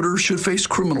her shooter should face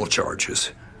criminal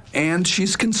charges, and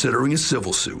she's considering a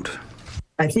civil suit.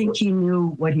 I think he knew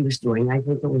what he was doing. I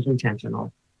think it was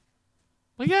intentional.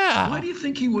 Well, yeah. Why do you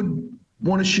think he would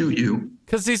want to shoot you?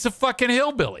 Because he's a fucking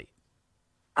hillbilly.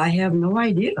 I have no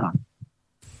idea.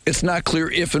 It's not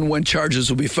clear if and when charges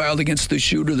will be filed against the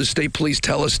shooter. The state police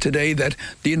tell us today that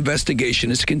the investigation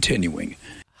is continuing.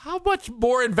 How much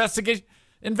more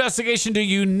investigation do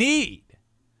you need?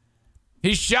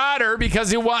 He shot her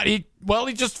because he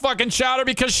just fucking shot her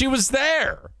because she was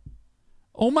there.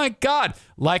 Oh my God.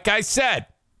 Like I said,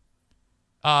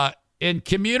 in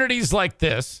communities like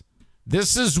this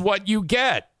is what you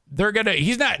get.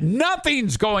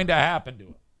 Nothing's going to happen to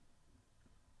him.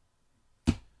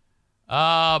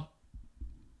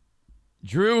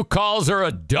 Drew calls her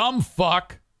a dumb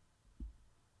fuck.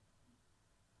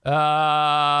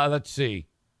 Let's see.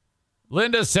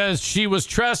 Linda says she was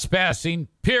trespassing,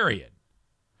 period.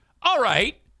 All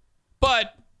right,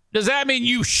 but does that mean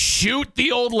you shoot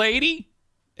the old lady?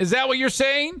 Is that what you're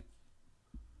saying?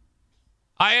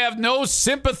 I have no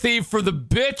sympathy for the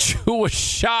bitch who was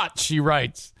shot, she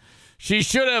writes. She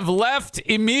should have left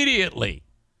immediately.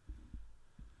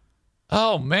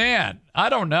 Oh, man. I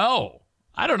don't know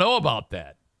about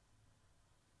that.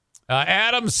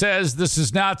 Adam says this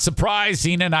is not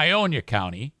surprising in Ionia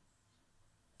County.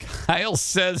 Kyle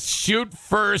says shoot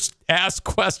first, ask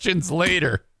questions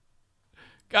later.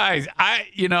 Guys, I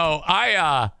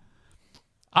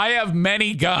have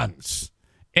many guns,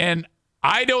 and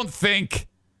I don't think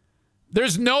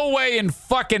there's no way in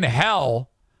fucking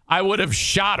hell I would have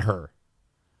shot her.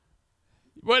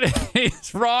 What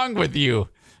is wrong with you?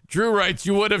 Drew writes,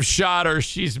 you would have shot her.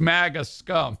 She's MAGA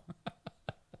scum.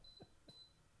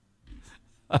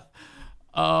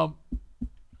 And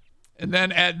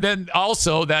then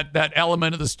also that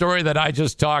element of the story that I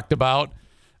just talked about.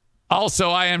 Also,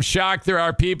 I am shocked there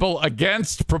are people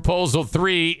against Proposal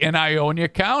 3 in Ionia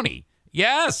County.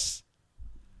 Yes.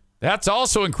 That's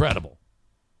also incredible.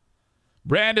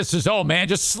 Brandon says, oh, man,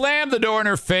 just slam the door in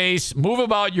her face. Move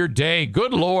about your day.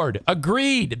 Good Lord.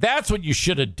 Agreed. That's what you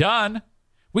should have done.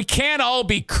 We can't all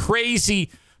be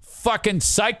crazy fucking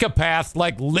psychopaths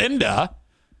like Linda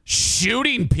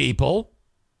shooting people.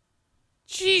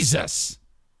 Jesus.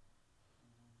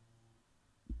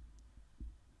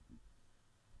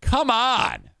 Come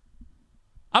on.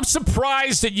 I'm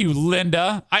surprised at you,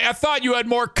 Linda. I thought you had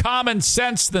more common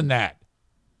sense than that.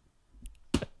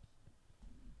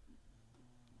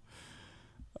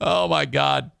 Oh, my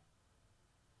God.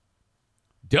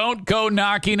 Don't go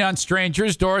knocking on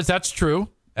strangers' doors. That's true.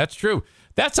 That's true.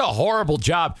 That's a horrible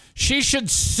job. She should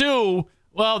sue,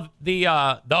 well, the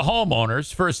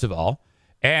homeowners, first of all.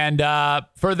 And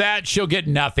for that, she'll get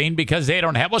nothing because they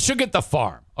don't have, well, she'll get the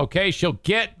farm. Okay? She'll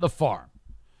get the farm.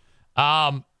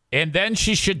 And then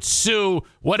she should sue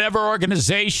whatever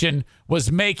organization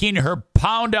was making her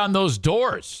pound on those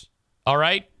doors. All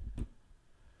right?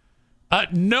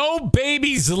 No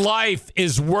baby's life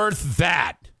is worth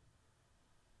that.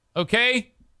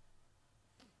 Okay?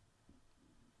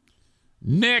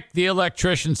 Nick, the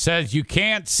electrician, says, you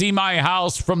can't see my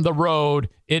house from the road.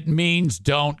 It means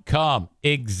don't come.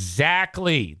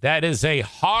 Exactly. That is a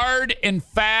hard and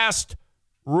fast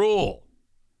rule.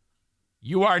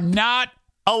 You are not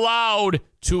allowed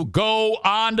to go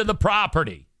onto the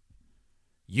property.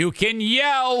 You can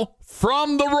yell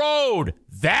from the road.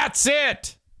 That's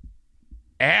it.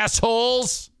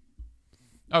 Assholes.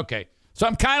 Okay. So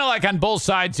I'm kind of like on both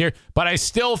sides here, but I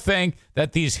still think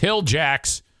that these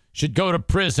hilljacks should go to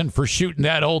prison for shooting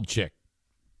that old chick.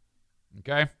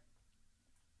 Okay?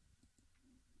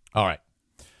 All right.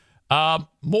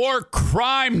 More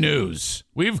crime news.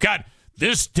 We've got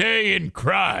this day in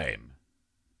crime.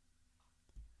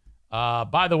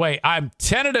 By the way, I'm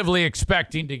tentatively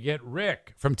expecting to get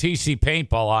Rick from TC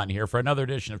Paintball on here for another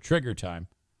edition of Trigger Time.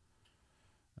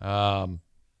 To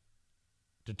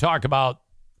talk about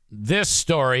this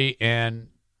story and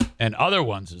other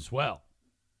ones as well.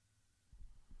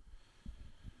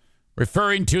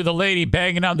 Referring to the lady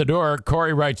banging on the door,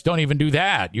 Corey writes, don't even do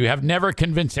that. You have never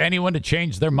convinced anyone to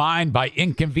change their mind by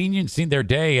inconveniencing their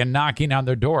day and knocking on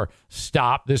their door.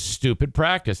 Stop this stupid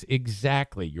practice.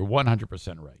 Exactly. You're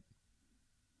 100% right.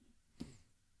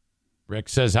 Rick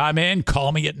says, I'm in.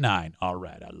 Call me at 9. All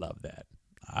right. I love that.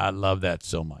 I love that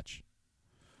so much.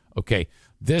 Okay.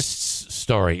 This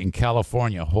story in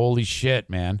California. Holy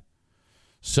shit, man.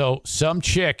 So some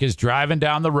chick is driving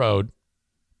down the road.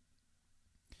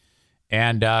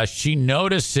 And she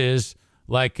notices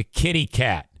like a kitty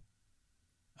cat,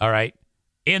 all right,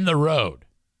 in the road.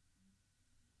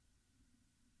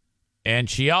 And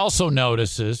she also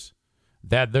notices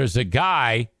that there's a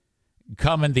guy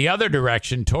coming the other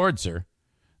direction towards her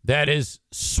that is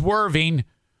swerving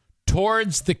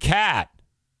towards the cat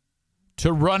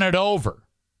to run it over.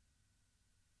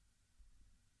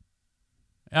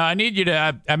 Now, I need you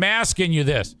to, I'm asking you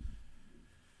this.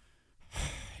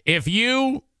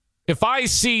 If I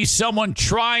see someone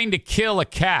trying to kill a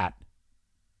cat,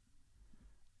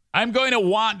 I'm going to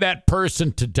want that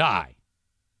person to die.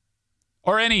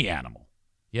 Or any animal,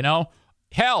 you know?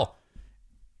 Hell,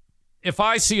 if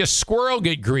I see a squirrel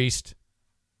get greased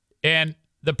and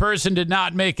the person did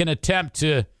not make an attempt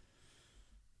to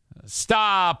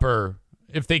stop, or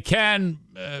if they can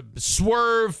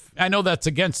swerve, I know that's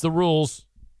against the rules.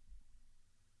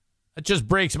 It just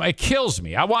breaks me. It kills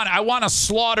me. I want to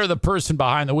slaughter the person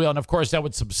behind the wheel. And, of course, that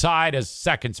would subside as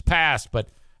seconds pass. But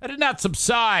that did not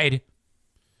subside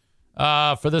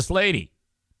for this lady.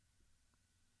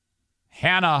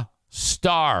 Hannah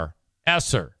Starr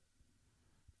Esser,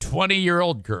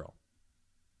 20-year-old girl.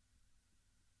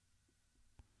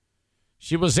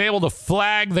 She was able to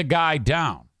flag the guy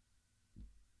down.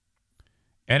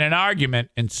 And an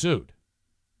argument ensued.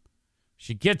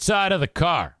 She gets out of the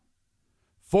car.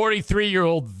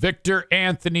 43-year-old Victor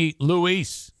Anthony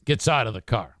Luis gets out of the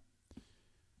car.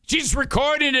 She's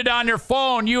recording it on her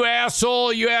phone. You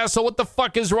asshole, you asshole. What the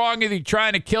fuck is wrong with you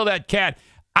trying to kill that cat?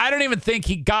 I don't even think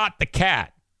he got the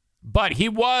cat. But he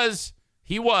was,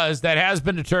 that has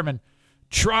been determined,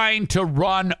 trying to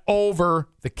run over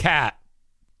the cat.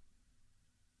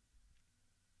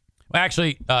 Well,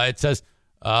 actually, it says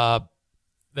that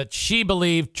she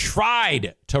believed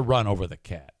tried to run over the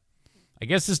cat. I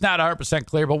guess it's not 100%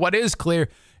 clear, but what is clear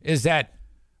is that,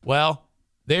 well,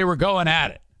 they were going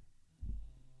at it.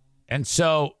 And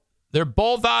so they're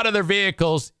both out of their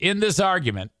vehicles in this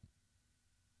argument.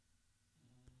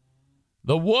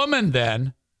 The woman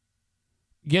then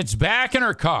gets back in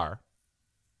her car,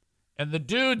 and the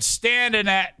dude standing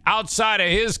outside of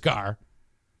his car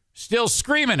still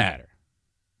screaming at her.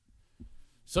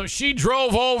 So she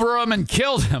drove over him and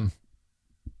killed him.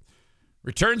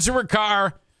 Returns to her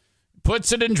car,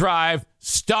 puts it in drive,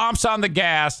 stomps on the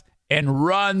gas, and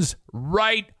runs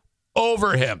right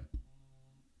over him.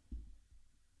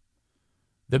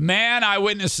 The man,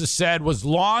 eyewitnesses said, was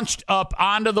launched up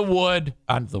onto the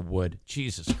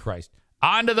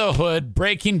hood,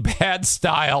 Breaking Bad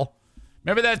style.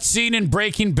 Remember that scene in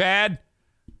Breaking Bad?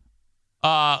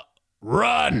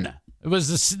 Run. It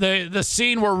was the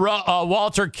scene where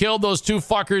Walter killed those two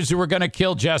fuckers who were going to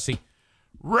kill Jesse.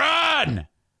 Run!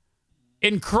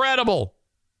 Incredible.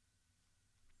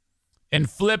 And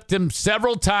flipped him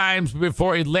several times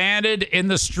before he landed in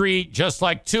the street, just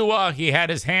like Tua. He had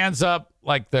his hands up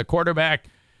like the quarterback.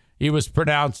 He was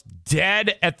pronounced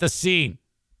dead at the scene.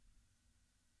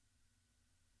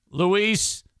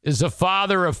 Luis is a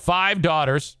father of 5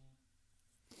 daughters.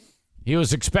 He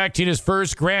was expecting his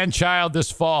first grandchild this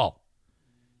fall.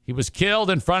 He was killed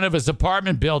in front of his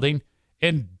apartment building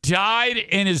and died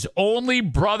in his only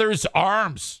brother's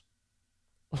arms.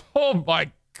 Oh,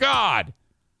 my God.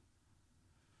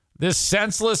 This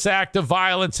senseless act of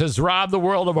violence has robbed the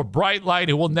world of a bright light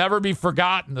who will never be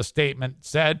forgotten, the statement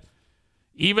said.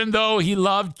 Even though he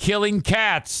loved killing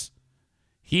cats,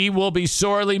 he will be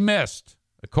sorely missed,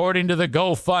 according to the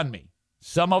GoFundMe.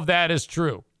 Some of that is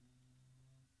true.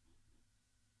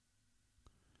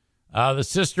 The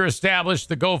sister established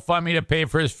the GoFundMe to pay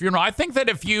for his funeral. I think that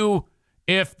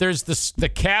if there's the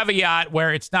caveat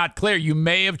where it's not clear, you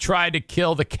may have tried to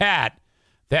kill the cat,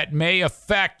 that may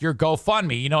affect your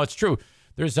GoFundMe. You know, it's true.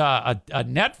 There's a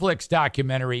Netflix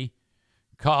documentary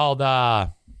called,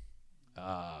 what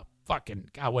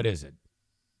is it?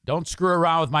 Don't Screw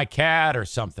Around with My Cat or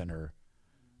something. Or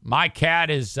My Cat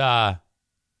is,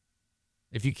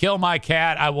 if you kill my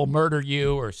cat, I will murder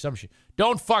you or some shit.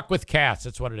 Don't fuck with cats.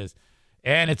 That's what it is.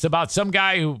 And it's about some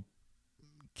guy who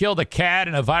killed a cat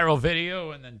in a viral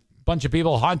video, and then a bunch of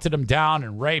people hunted him down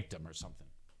and raped him or something.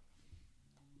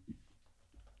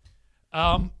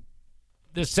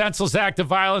 This senseless act of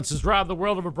violence has robbed the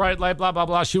world of a bright light, blah, blah,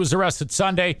 blah. She was arrested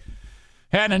Sunday,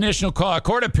 had an initial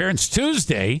court appearance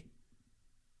Tuesday.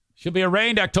 She'll be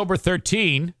arraigned October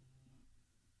 13.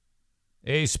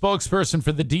 A spokesperson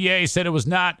for the DA said it was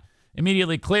not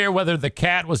immediately clear whether the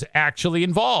cat was actually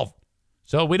involved.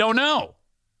 So we don't know.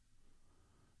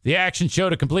 The action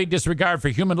showed a complete disregard for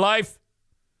human life.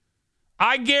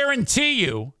 I guarantee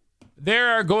you there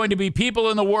are going to be people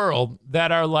in the world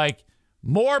that are like,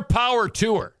 more power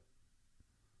to her,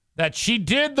 that she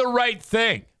did the right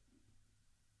thing.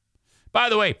 By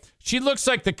the way, she looks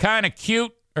like the kind of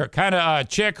cute or kind of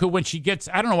chick who when she gets,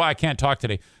 I don't know why I can't talk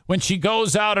today, when she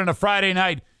goes out on a Friday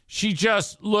night, she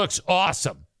just looks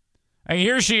awesome. And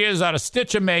here she is out of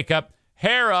stitch of makeup,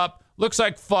 hair up, looks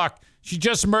like fuck. She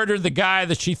just murdered the guy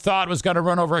that she thought was going to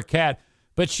run over a cat,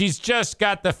 but she's just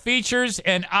got the features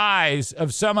and eyes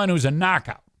of someone who's a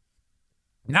knockout.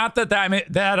 Not that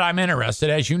I'm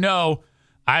interested. As you know,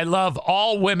 I love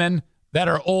all women that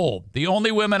are old. The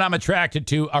only women I'm attracted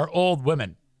to are old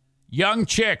women. Young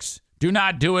chicks, do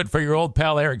not do it for your old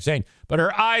pal Eric Zane. But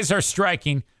her eyes are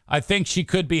striking. I think she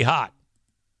could be hot.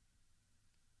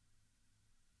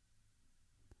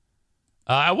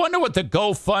 I wonder what the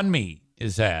GoFundMe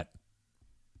is at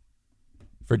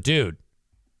for dude.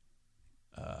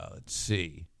 Let's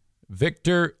see.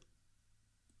 Victor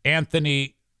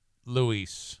Anthony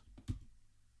Luis.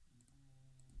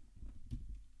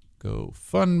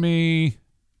 GoFundMe.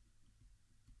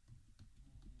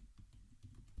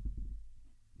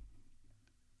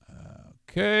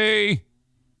 Okay.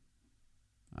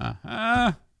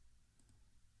 Oh.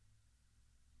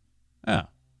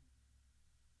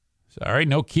 Sorry,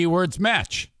 no keywords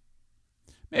match.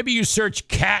 Maybe you search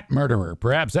cat murderer.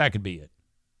 Perhaps that could be it.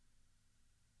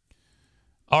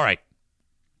 All right.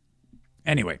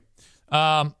 Anyway.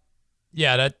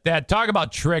 Yeah, that talk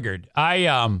about triggered.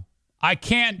 I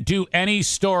can't do any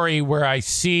story where I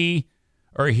see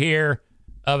or hear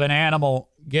of an animal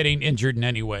getting injured in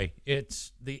any way. The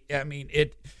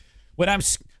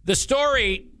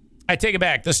story, I take it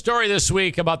back. The story this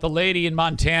week about the lady in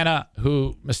Montana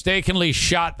who mistakenly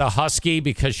shot the husky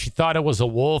because she thought it was a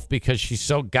wolf because she's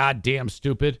so goddamn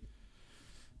stupid.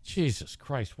 Jesus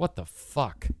Christ, what the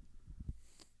fuck?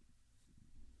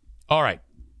 All right.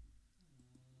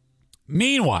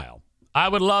 Meanwhile, I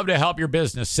would love to help your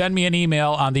business. Send me an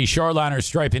email on the Shoreliner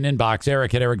Striping inbox,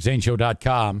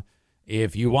 eric@ericzaneshow.com,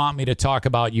 if you want me to talk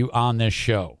about you on this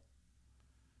show.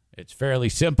 It's fairly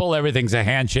simple. Everything's a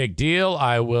handshake deal.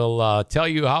 I will tell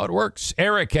you how it works.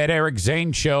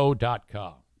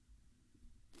 eric@ericzaneshow.com.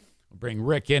 We'll bring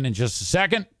Rick in just a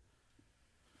second.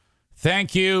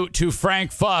 Thank you to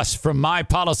Frank Fuss from My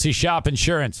Policy Shop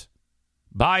Insurance.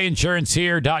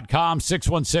 BuyInsuranceHere.com,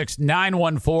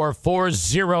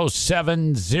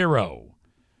 616-914-4070.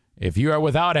 If you are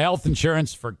without health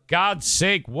insurance, for God's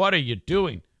sake, what are you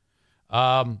doing?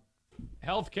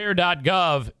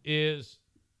 Healthcare.gov is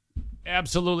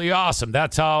absolutely awesome.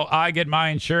 That's how I get my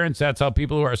insurance. That's how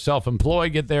people who are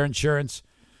self-employed get their insurance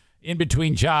in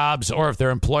between jobs or if their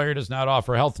employer does not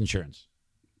offer health insurance.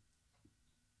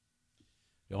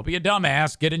 Don't be a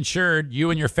dumbass. Get insured, you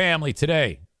and your family,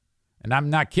 today. And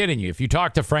I'm not kidding you. If you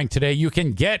talk to Frank today, you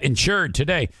can get insured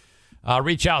today.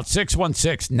 Reach out,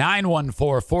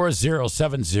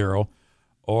 616-914-4070,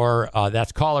 or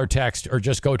that's call or text, or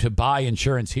just go to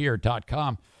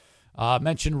buyinsurancehere.com.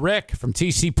 Mention Rick from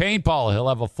TC Paintball. He'll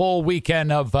have a full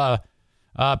weekend of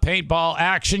paintball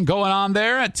action going on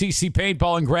there at TC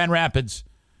Paintball in Grand Rapids.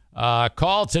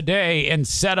 Call today and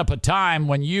set up a time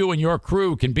when you and your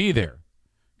crew can be there.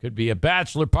 Could be a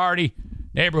bachelor party,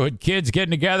 neighborhood kids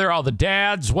getting together, all the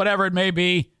dads, whatever it may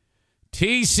be.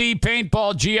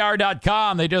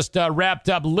 TCPaintballGR.com. They just wrapped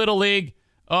up Little League.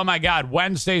 Oh, my God.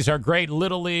 Wednesdays are great.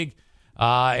 Little League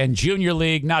and Junior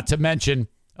League, not to mention,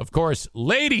 of course,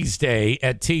 Ladies' Day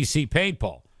at TC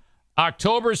Paintball.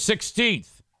 October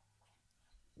 16th,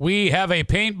 we have a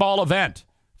paintball event,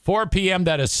 4 p.m.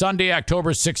 That is Sunday,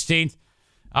 October 16th.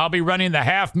 I'll be running the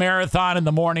half marathon in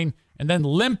the morning and then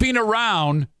limping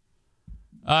around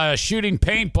shooting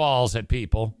paintballs at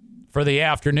people for the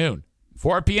afternoon.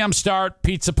 4 p.m. start,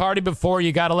 pizza party before.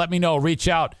 You got to let me know. Reach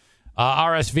out.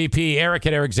 RSVP,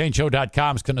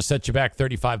 eric@ericzaneshow.com is going to set you back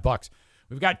 $35.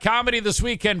 We've got comedy this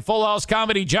weekend, Full House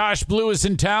Comedy. Josh Blue is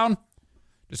in town.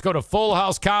 Just go to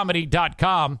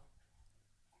fullhousecomedy.com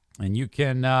and you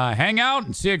can hang out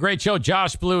and see a great show.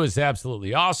 Josh Blue is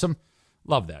absolutely awesome.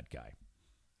 Love that guy.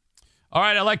 All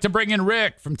right, I'd like to bring in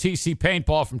Rick from TC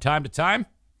Paintball from time to time,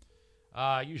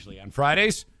 usually on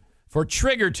Fridays, for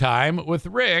Trigger Time with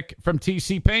Rick from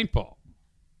TC Paintball.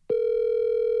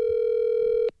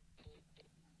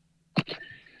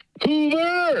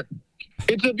 Hoover,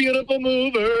 it's a beautiful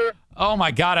mover. Oh,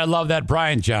 my God, I love that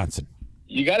Brian Johnson.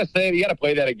 You got to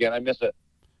play that again. I miss it.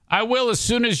 I will as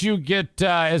soon as you get,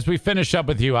 as we finish up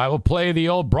with you, I will play the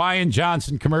old Brian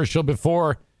Johnson commercial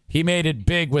before he made it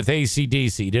big with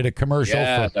AC/DC. He did a commercial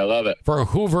I love it. for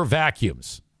Hoover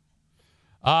vacuums.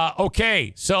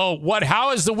 Okay, so how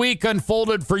has the week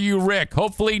unfolded for you, Rick?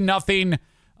 Hopefully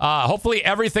hopefully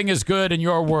everything is good in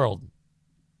your world.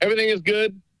 Everything is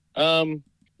good.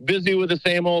 Busy with the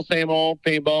same old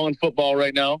paintball and football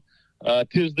right now.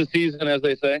 'Tis the season, as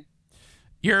they say.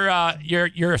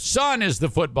 Your son is the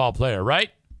football player, right?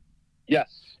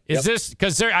 Yes. Is this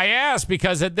because I asked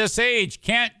because at this age,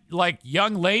 can't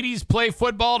young ladies play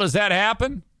football? Does that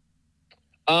happen?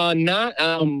 Not.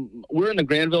 We're in the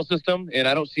Granville system, and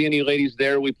I don't see any ladies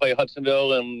there. We play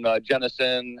Hudsonville and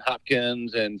Jenison,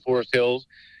 Hopkins, and Forest Hills,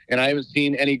 and I haven't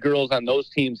seen any girls on those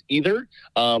teams either.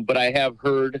 But I have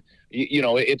heard,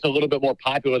 it's a little bit more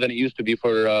popular than it used to be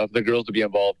for the girls to be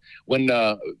involved. When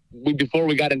before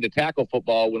we got into tackle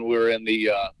football, when we were in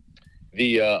the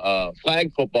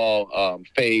flag football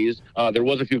phase, there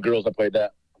was a few girls that played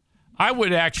that. I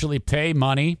would actually pay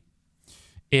money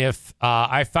if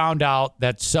I found out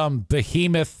that some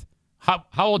behemoth. How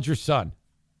old's your son?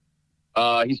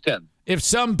 He's 10. If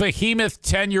some behemoth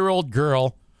 10-year-old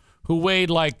girl who weighed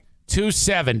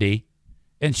 270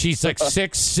 and she's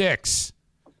 6'6",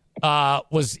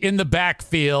 was in the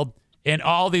backfield and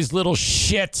all these little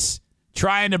shits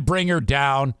trying to bring her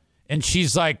down, and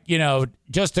she's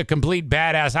just a complete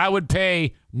badass, I would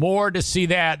pay more to see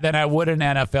that than I would an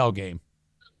NFL game.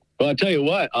 Well, I'll tell you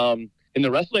what, in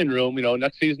the wrestling room,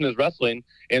 next season is wrestling,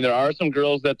 and there are some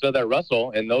girls that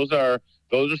wrestle, and those are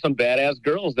some badass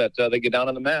girls that they get down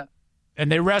on the mat.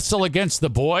 And they wrestle against the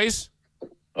boys?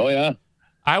 Oh, yeah.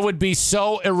 I would be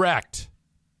so erect.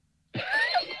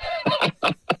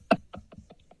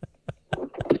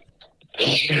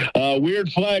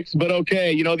 Weird flex, but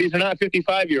okay. These are not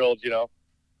 55-year-olds,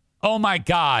 Oh, my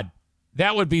God.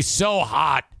 That would be so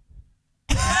hot.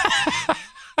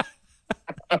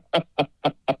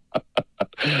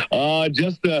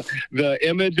 Just the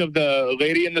image of the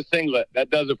lady in the singlet. That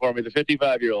does it for me, the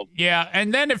 55-year-old. Yeah,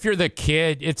 and then if you're the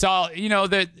kid, it's all,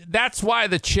 that's why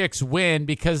the chicks win,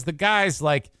 because the guys,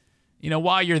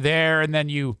 while you're there and then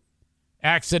you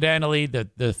accidentally,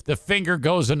 the finger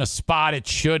goes in a spot it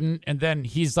shouldn't, and then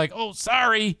he's like, oh,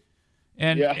 sorry.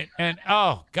 And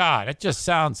oh, God, it just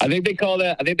sounds. I think they call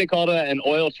that an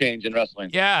oil change in wrestling.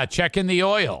 Yeah, checking the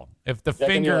oil. If the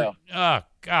finger, oh,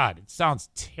 God, it sounds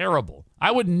terrible.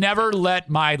 I would never let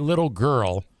my little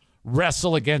girl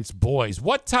wrestle against boys.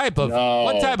 What type of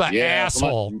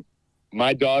asshole?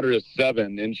 My daughter is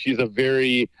 7, and she's a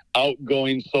very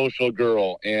outgoing social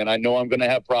girl, and I know I'm going to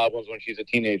have problems when she's a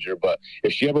teenager, but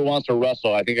if she ever wants to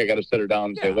wrestle, I think I got to sit her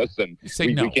down and say, listen,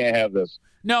 we can't have this.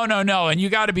 No. And you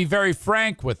got to be very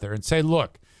frank with her and say,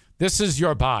 look, this is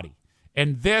your body,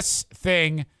 and this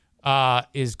thing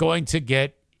is going to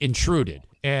get intruded.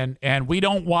 And we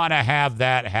don't want to have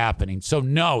that happening. So,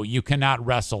 no, you cannot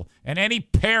wrestle. And any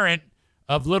parent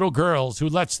of little girls who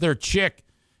lets their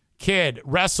kid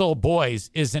wrestle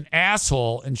boys is an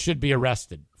asshole and should be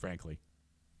arrested, frankly.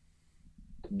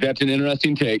 That's an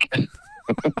interesting take.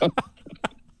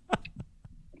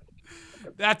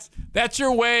 That's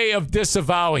your way of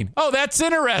disavowing. Oh, that's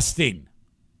interesting.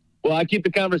 Well, I keep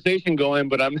the conversation going,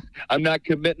 but I'm not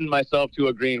committing myself to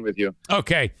agreeing with you.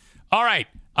 Okay. All right.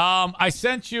 I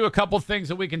sent you a couple things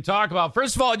that we can talk about.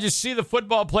 First of all, did you see the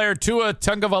football player Tua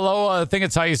Tagovailoa, I think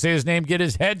it's how you say his name, get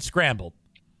his head scrambled?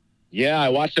 Yeah, I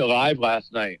watched it live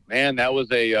last night. Man, that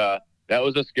was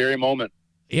a scary moment.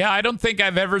 Yeah, I don't think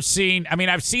I've ever seen. I mean,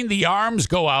 I've seen the arms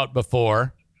go out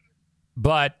before,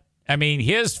 but I mean,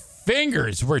 his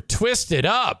fingers were twisted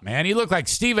up. Man, he looked like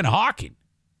Stephen Hawking.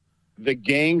 The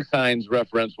gang signs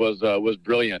reference was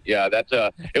brilliant. Yeah,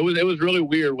 it was really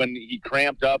weird when he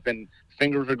cramped up and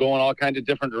fingers were going all kinds of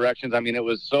different directions. I mean,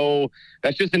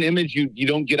 that's just an image you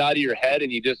don't get out of your head,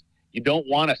 and you don't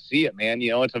want to see it, man.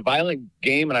 It's a violent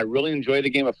game, and I really enjoy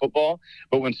the game of football.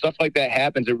 But when stuff like that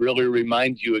happens, it really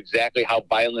reminds you exactly how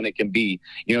violent it can be.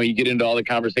 You get into all the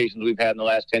conversations we've had in the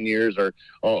last 10 years or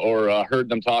heard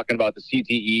them talking about the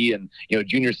CTE and,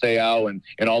 Junior Seau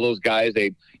and all those guys,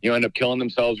 they, end up killing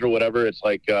themselves or whatever. It's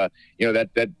like,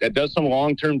 that does some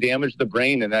long-term damage to the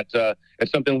brain. And that's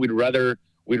something we'd rather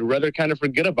kind of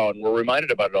forget about. And we're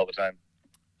reminded about it all the time.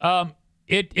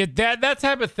 That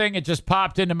type of thing, it just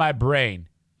popped into my brain.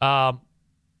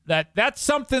 That's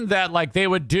something that they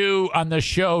would do on the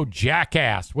show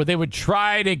Jackass, where they would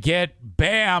try to get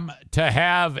Bam to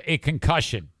have a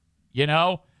concussion,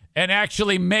 and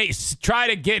actually try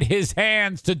to get his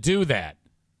hands to do that.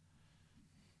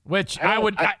 which I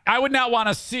would not want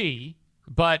to see,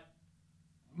 but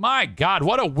my God,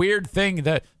 what a weird thing.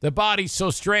 The body's so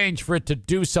strange for it to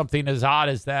do something as odd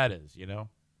as that is, you know?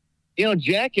 You know,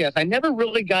 Jackass, I never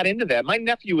really got into that. My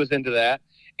nephew was into that,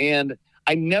 and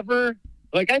I never...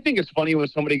 Like, I think it's funny when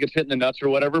somebody gets hit in the nuts or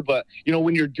whatever, but, you know,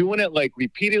 when you're doing it, like,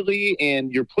 repeatedly and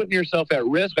you're putting yourself at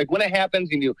risk, like, when it happens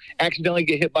and you accidentally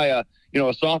get hit by a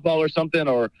softball or something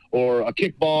or a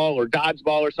kickball or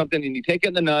dodgeball or something and you take it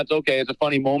in the nuts, okay, it's a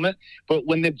funny moment. But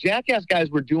when the Jackass guys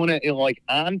were doing it, like,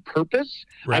 on purpose,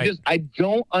 right. I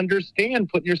don't understand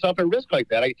putting yourself at risk like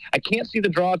that. I can't see the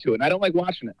draw to it, and I don't like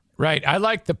watching it. Right. I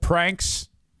like the pranks.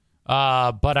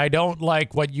 But I don't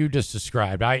like what you just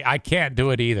described. I can't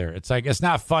do it either. It's like, it's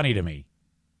not funny to me.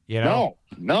 You know?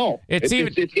 No. It's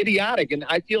idiotic. And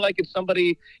I feel like it's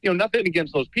somebody, nothing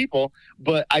against those people,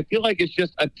 but I feel like it's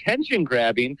just attention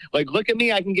grabbing. Like, look at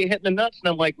me, I can get hit in the nuts. And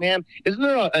I'm like, man, isn't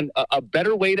there a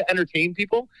better way to entertain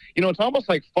people? It's almost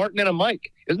like farting in a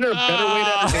mic. Isn't there a better way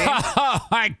to entertain? Oh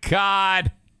my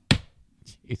God.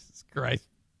 Jesus Christ.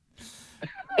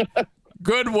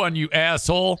 Good one, you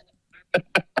asshole.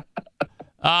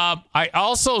 I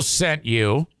also sent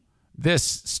you this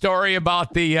story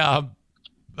about the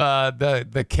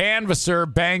canvasser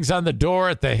bangs on the door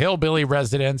at the hillbilly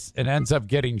residence and ends up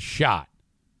getting shot.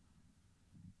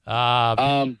 Who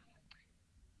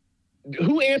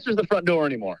answers the front door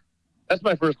anymore? That's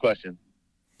my first question.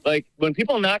 Like, when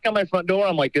people knock on my front door,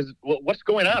 I'm like, what's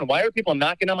going on? Why are people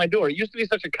knocking on my door? It used to be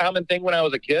such a common thing when I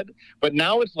was a kid, but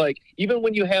now it's like, even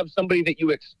when you have somebody that you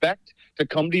expect to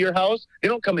come to your house, they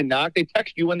don't come and knock. They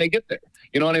text you when they get there.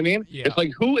 You know what I mean? Yeah. It's like,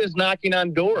 who is knocking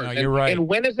on doors? No, you're right. And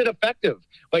when is it effective?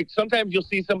 Like, sometimes you'll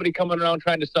see somebody coming around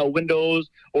trying to sell windows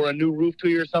or a new roof to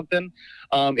you or something.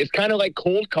 It's kind of like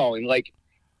cold calling. Like,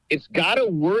 it's got to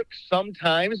work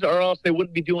sometimes or else they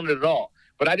wouldn't be doing it at all.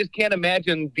 But I just can't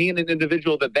imagine being an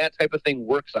individual that type of thing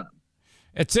works on.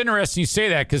 It's interesting you say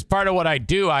that because part of what I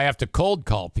do, I have to cold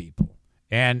call people.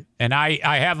 And I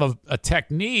have a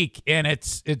technique, and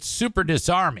it's super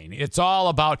disarming. It's all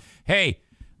about, hey,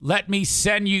 let me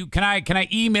send you, can I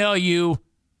email you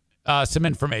some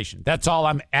information? That's all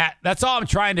I'm I'm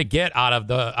trying to get out of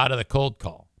the cold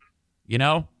call,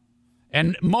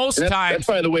 And most times that's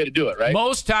probably the way to do it, right?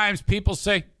 Most times people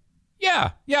say,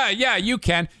 yeah, you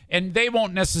can. And they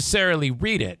won't necessarily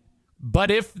read it.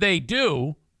 But if they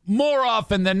do, more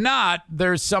often than not,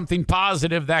 there's something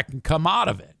positive that can come out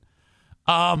of it.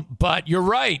 But you're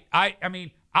right. I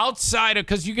mean, outside of,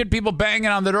 because you get people banging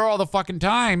on the door all the fucking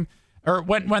time, or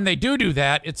when they do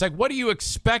that, it's like, what are you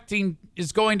expecting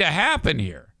is going to happen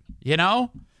here?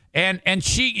 And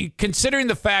she, considering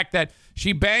the fact that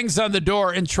she bangs on the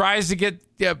door and tries to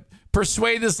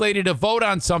persuade this lady to vote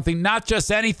on something, not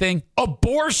just anything,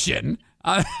 abortion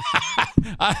on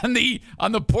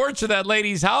the porch of that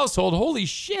lady's household. Holy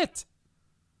shit.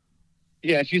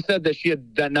 Yeah, she said that she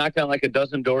had knocked on like a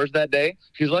dozen doors that day.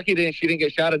 She's lucky she didn't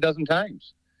get shot a dozen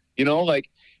times.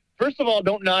 First of all,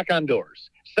 don't knock on doors.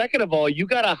 Second of all, you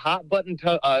got a hot button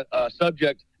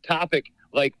subject topic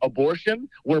like abortion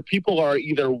where people are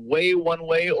either way one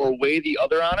way or way the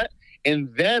other on it.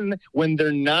 And then when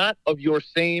they're not of your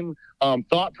same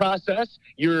thought process,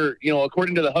 you're,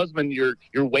 according to the husband, you're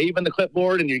waving the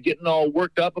clipboard and you're getting all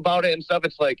worked up about it and stuff.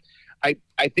 It's like, I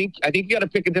think you got to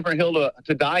pick a different hill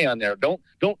to die on there. Don't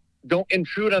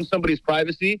intrude on somebody's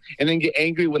privacy and then get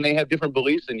angry when they have different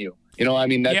beliefs than you.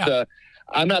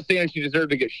 I'm not saying she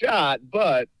deserved to get shot,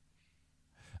 but.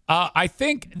 I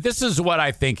think this is what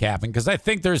I think happened, because I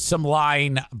think there's some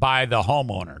lying by the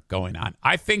homeowner going on.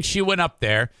 I think she went up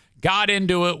there, got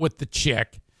into it with the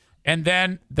chick, and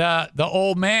then the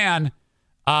old man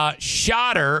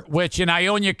shot her, which in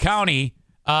Ionia County,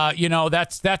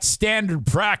 that's standard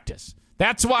practice.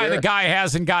 That's why the guy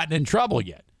hasn't gotten in trouble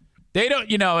yet. They don't,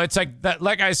 it's like that.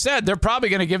 Like I said, they're probably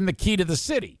going to give him the key to the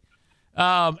city.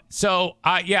 I'm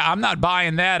not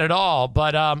buying that at all.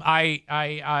 But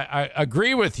I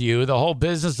agree with you. The whole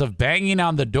business of banging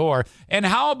on the door. And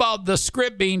how about the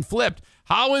script being flipped?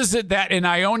 How is it that in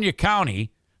Ionia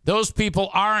County, those people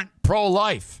aren't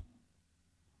pro-life?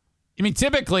 I mean,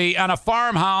 typically on a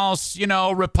farmhouse,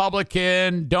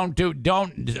 Republican, don't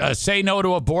say no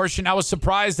to abortion. I was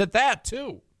surprised at that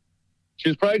too. She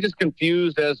was probably just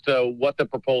confused as to what the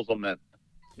proposal meant.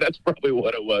 That's probably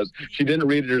what it was. She didn't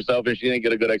read it herself, and she didn't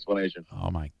get a good explanation. Oh,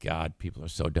 my God. People are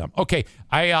so dumb. Okay,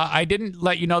 I didn't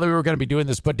let you know that we were going to be doing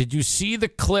this, but did you see the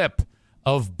clip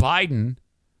of Biden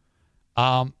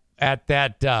at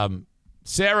that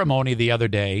ceremony the other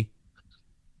day?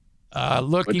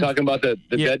 We're talking about the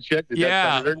dead chick?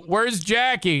 Where's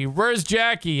Jackie? Where's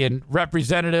Jackie? And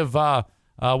Representative,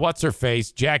 what's her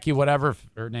face? Jackie, whatever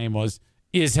her name was,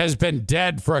 has been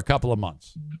dead for a couple of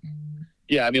months.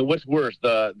 Yeah, I mean, what's worse,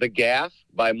 the gaffe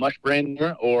by Mush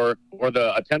Brainer or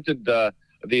the attempted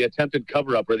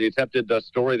cover up or the attempted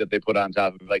story that they put on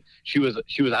top of it? Like she was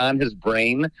on his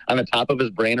brain, on the top of his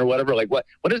brain or whatever. Like what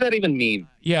does that even mean?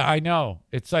 Yeah, I know.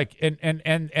 It's like and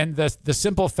the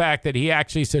simple fact that he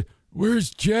actually said, "Where's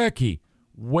Jackie?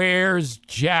 Where's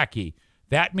Jackie?"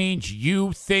 That means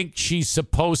you think she's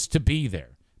supposed to be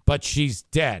there, but she's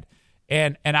dead.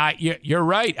 And you're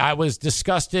right. I was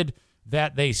disgusted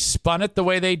that they spun it the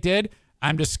way they did.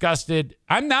 I'm disgusted.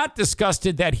 I'm not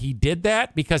disgusted that he did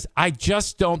that because I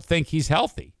just don't think he's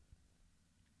healthy.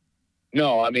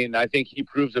 No, I mean, I think he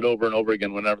proves it over and over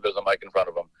again whenever there's a mic in front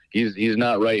of him. He's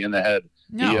not right in the head.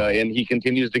 No. And he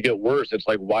continues to get worse. It's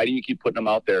like, why do you keep putting him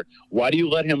out there? Why do you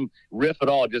let him riff at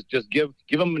all? Just give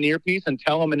him an earpiece and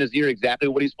tell him in his ear exactly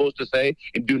what he's supposed to say,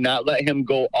 and do not let him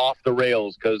go off the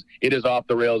rails, because it is off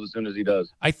the rails as soon as he does.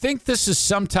 I think this is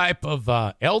some type of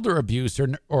elder abuse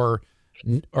or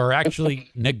actually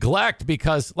neglect,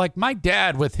 because like my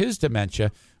dad with his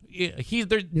dementia,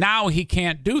 now he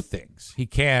can't do things. He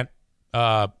can't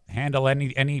handle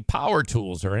any power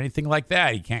tools or anything like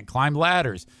that. He can't climb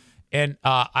ladders. And,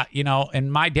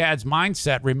 and my dad's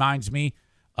mindset reminds me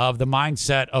of the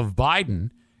mindset of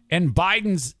Biden. And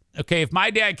Biden's, okay, if my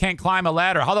dad can't climb a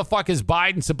ladder, how the fuck is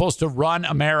Biden supposed to run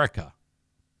America?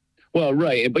 Well,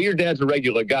 right. But your dad's a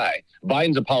regular guy.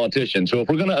 Biden's a politician. So if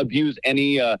we're going to abuse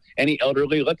any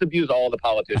elderly, let's abuse all the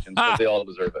politicians because they all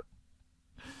deserve it.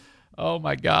 Oh,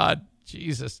 my God.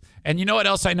 Jesus. And you know what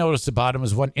else I noticed about him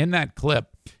is when in that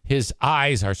clip, his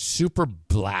eyes are super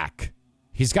black.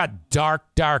 He's got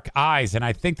dark eyes, and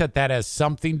I think that has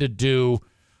something to do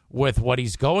with what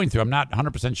he's going through. I'm not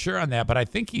 100% sure on that, but I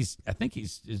think his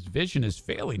vision is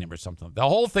failing him or something. The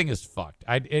whole thing is fucked.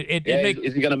 Is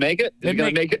he going to make it? Is he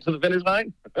going to make it to the finish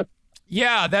line?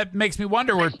 Yeah, that makes me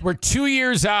wonder. We're 2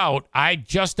 years out. I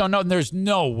just don't know. And there's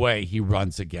no way he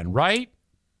runs again, right?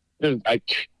 There's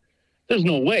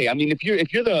no way. I mean, if you're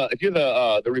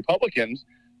the Republicans.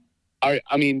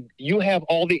 You have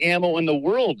all the ammo in the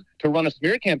world to run a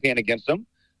smear campaign against them.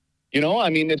 I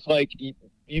mean, it's like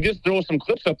you just throw some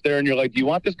clips up there and you're like, do you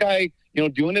want this guy,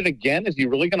 doing it again? Is he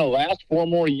really going to last 4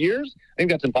 more years? I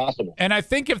think that's impossible. And I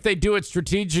think if they do it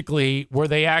strategically where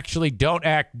they actually don't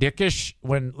act dickish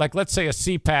when, like, let's say a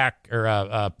CPAC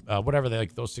or whatever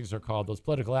those things are called, those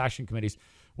political action committees,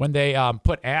 when they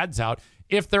put ads out,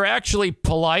 if they're actually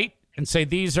polite and say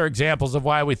these are examples of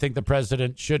why we think the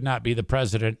president should not be the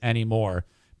president anymore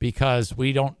because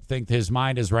we don't think his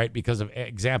mind is right because of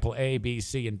example A, B,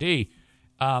 C, and D.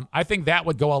 I think that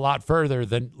would go a lot further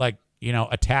than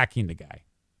attacking the guy.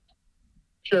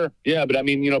 Sure. Yeah. But I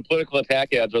mean, political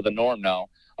attack ads are the norm now.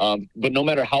 But no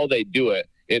matter how they do it,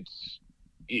 it's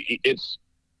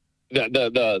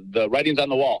the writing's on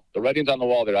the wall. The writing's on the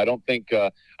wall there. I don't think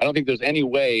there's any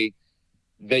way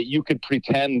that you could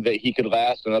pretend that he could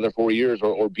last another 4 years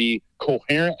or be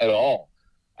coherent at all.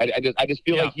 I just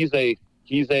feel like he's a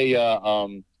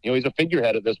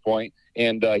figurehead at this point,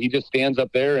 and he just stands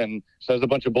up there and says a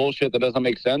bunch of bullshit that doesn't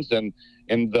make sense, and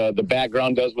the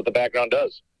background does what the background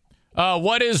does.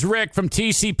 What is Rick from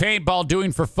TC Paintball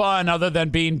doing for fun other than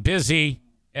being busy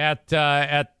at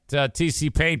TC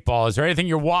Paintball? Is there anything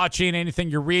you're watching, anything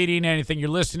you're reading, anything you're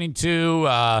listening to?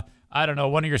 I don't know,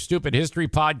 one of your stupid history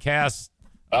podcasts.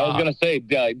 I was going to say,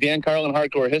 Dan Carlin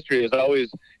Hardcore History is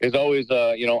always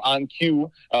on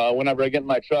cue whenever I get in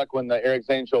my truck when the Eric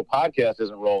Zane Show podcast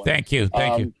isn't rolling. Thank you.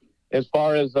 As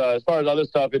far as other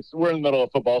stuff, we're in the middle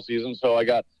of football season, so I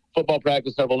got football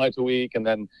practice several nights a week, and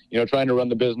then trying to run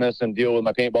the business and deal with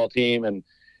my paintball team and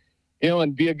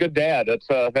be a good dad.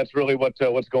 That's really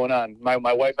what's going on. My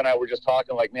wife and I were just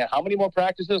talking like, man, how many more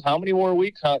practices? How many more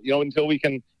weeks? Until we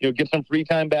can get some free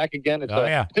time back again. It's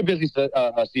a busy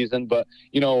season, but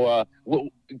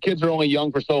kids are only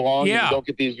young for so long. Yeah. You don't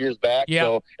get these years back. Yeah.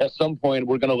 So at some point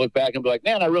we're going to look back and be like,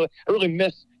 man, I really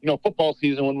miss football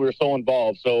season when we were so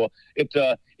involved. So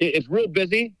it's real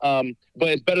busy, but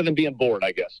it's better than being bored,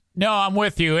 I guess. No, I'm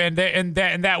with you, and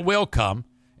that will come.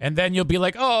 And then you'll be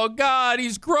like, oh, God,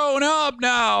 he's grown up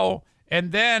now.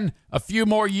 And then a few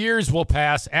more years will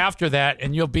pass after that,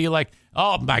 and you'll be like,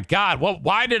 oh, my God,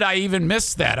 why did I even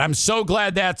miss that? I'm so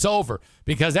glad that's over,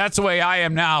 because that's the way I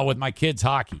am now with my kids'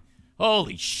 hockey.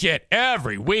 Holy shit,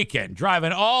 every weekend,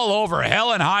 driving all over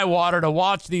hell and high water to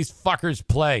watch these fuckers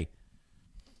play.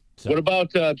 So. What about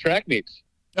track meets?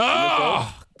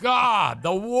 Oh, God,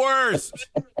 the worst.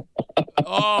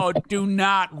 Oh, do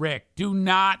not, Rick. Do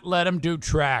not let him do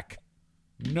track.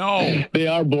 No. They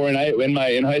are boring. In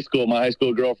high school, my high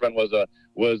school girlfriend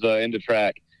was into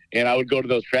track, and I would go to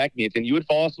those track meets, and you would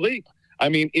fall asleep. I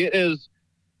mean, it is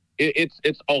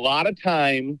it's a lot of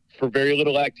time for very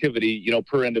little activity,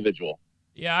 per individual.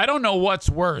 Yeah, I don't know what's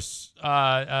worse,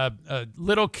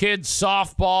 little kids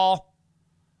softball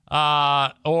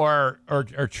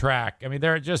or track. I mean,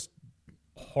 they're just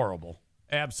horrible,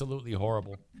 absolutely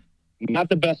horrible. Not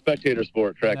the best spectator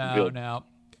sport, track and field. No.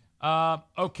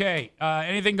 Okay.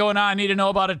 Anything going on I need to know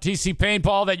about at TC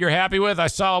Paintball that you're happy with? I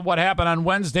saw what happened on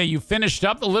Wednesday. You finished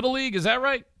up the Little League. Is that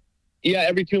right? Yeah,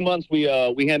 every 2 months we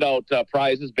hand out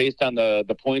prizes based on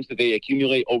the points that they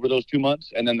accumulate over those 2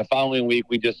 months, and then the following week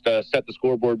we just set the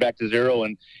scoreboard back to 0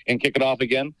 and kick it off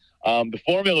again. The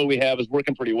formula we have is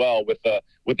working pretty well with the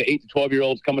 8 to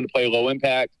 12-year-olds coming to play low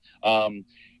impact.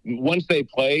 Once they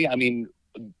play, I mean,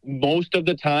 most of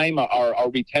the time our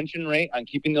retention rate on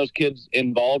keeping those kids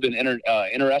involved and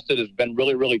interested has been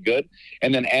really, really good.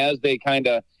 And then as they kind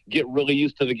of get really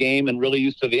used to the game and really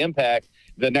used to the impact,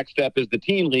 the next step is the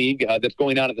teen league that's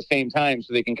going on at the same time,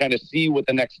 so they can kind of see what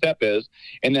the next step is,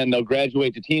 and then they'll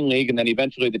graduate to teen league, and then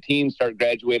eventually the teens start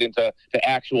graduating to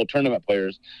actual tournament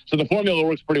players. So the formula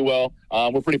works pretty well.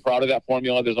 We're pretty proud of that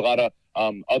formula. There's a lot of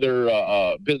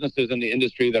other businesses in the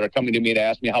industry that are coming to me to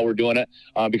ask me how we're doing it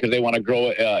because they want to grow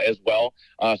it as well.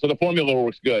 So the formula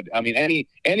works good. I mean,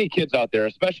 any kids out there,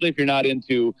 especially if you're not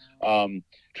into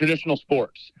traditional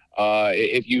sports,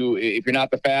 if you're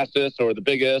not the fastest or the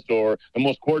biggest or the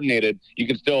most coordinated, you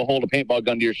can still hold a paintball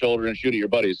gun to your shoulder and shoot at your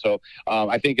buddies. So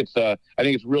I think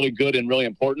it's really good and really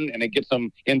important, and it gets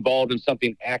them involved in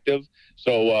something active.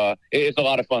 So it's a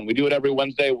lot of fun. We do it every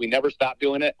Wednesday. We never stop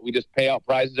doing it. We just pay out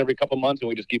prizes every couple months, and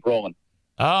we just keep rolling.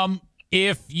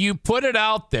 If you put it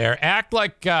out there, act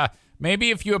like maybe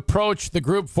if you approach the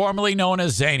group formerly known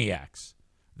as Zaniacs.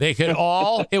 They could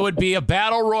it would be a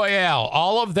battle royale.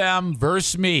 All of them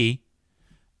versus me.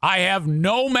 I have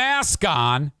no mask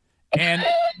on, and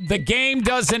the game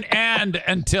doesn't end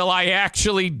until I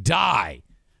actually die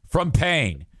from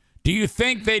pain. Do you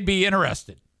think they'd be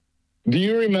interested? Do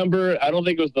you remember, I don't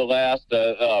think it was the last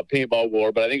paintball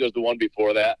war, but I think it was the one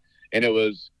before that, and it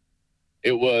was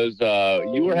you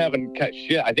were having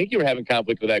shit. I think you were having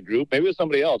conflict with that group. Maybe it was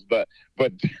somebody else, but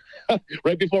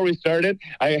right before we started,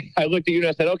 I looked at you and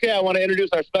I said, okay, I want to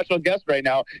introduce our special guest right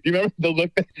now. Do you remember the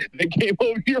look that came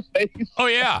over your face? Oh,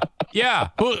 yeah. Yeah.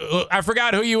 I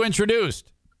forgot who you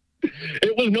introduced.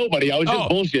 It was nobody. I was just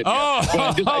bullshitting.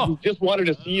 I just wanted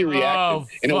to see your reaction,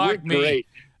 and it worked great.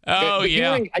 But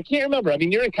yeah. I can't remember. I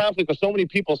mean, you're in conflict with so many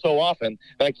people so often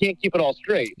that I can't keep it all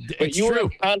straight. But you were in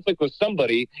conflict with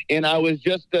somebody, and I was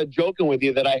just joking with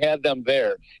you that I had them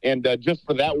there. And just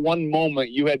for that one moment,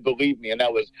 you had believed me, and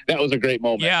that was a great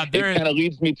moment. Yeah, it kind of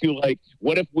leads me to, like,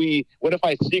 what if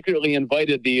I secretly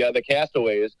invited the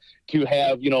castaways to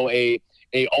have,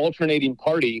 a alternating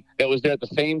party that was there at the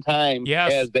same time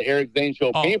as the Eric Zane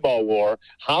Show Paintball War?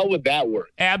 How would that work?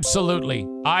 Absolutely.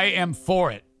 I am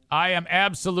for it. I am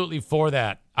absolutely for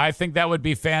that. I think that would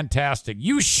be fantastic.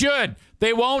 You should.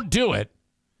 They won't do it,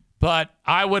 but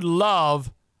I would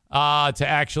love to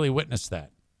actually witness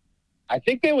that. I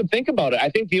think they would think about it. I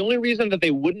think the only reason that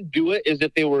they wouldn't do it is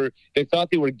if they thought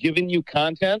they were giving you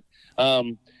content,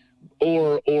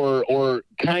 or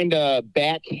kind of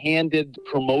backhanded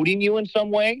promoting you in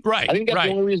some way. Right. I think that's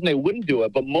the only reason they wouldn't do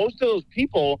it. But most of those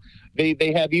people,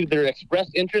 they have either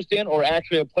expressed interest in or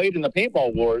actually have played in the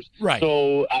paintball wars. Right.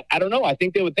 So I don't know. I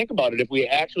think they would think about it if we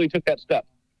actually took that step.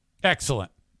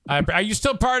 Excellent. Are you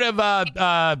still part of,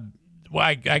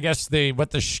 I guess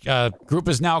what the group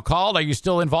is now called? Are you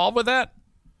still involved with that?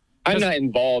 I'm not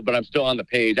involved, but I'm still on the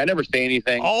page. I never say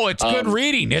anything. Oh, it's good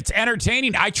reading. It's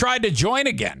entertaining. I tried to join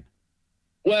again.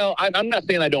 Well, I'm not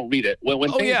saying I don't read it.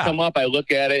 When things come up, I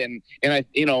look at it, and I,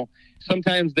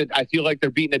 sometimes that I feel like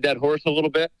they're beating a dead horse a little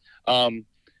bit.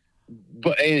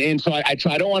 But so I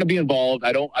try. I don't want to be involved.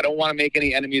 I don't want to make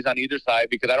any enemies on either side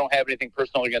because I don't have anything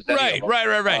personal against any of them.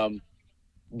 Right.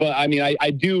 But I mean,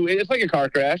 I do. It's like a car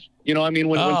crash. When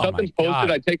something's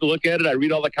posted, I take a look at it. I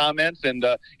read all the comments, and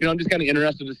I'm just kind of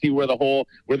interested to see where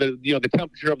the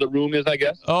temperature of the room is, I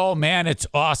guess. Oh man, it's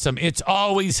awesome. It's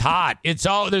always hot.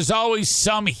 There's always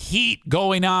some heat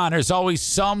going on. There's always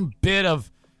some bit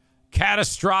of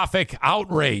catastrophic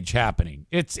outrage happening.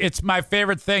 It's my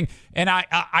favorite thing, and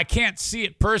I can't see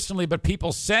it personally, but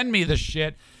people send me the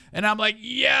shit. And I'm like,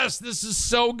 yes, this is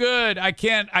so good. I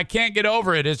can't get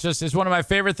over it. It's one of my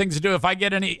favorite things to do. If I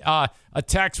get a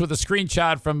text with a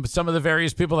screenshot from some of the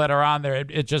various people that are on there,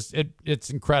 it's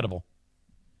incredible.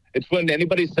 It's when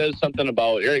anybody says something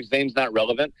about Eric Zane's not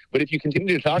relevant, but if you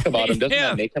continue to talk about him, doesn't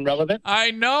that make him relevant?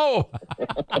 I know.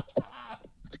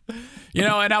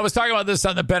 And I was talking about this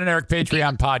on the Ben and Eric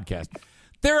Patreon podcast.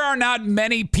 There are not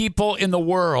many people in the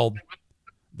world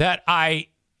that I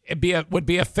would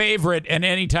be a favorite in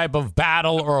any type of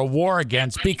battle or a war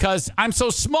against because I'm so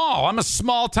small. I'm a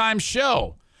small-time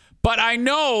show. But I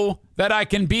know that I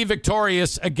can be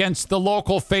victorious against the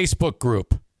local Facebook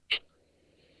group.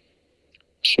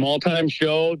 Small-time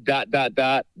show, ...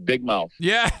 big mouth.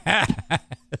 Yeah.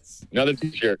 Another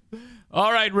T-shirt.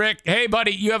 All right, Rick. Hey,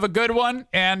 buddy, you have a good one.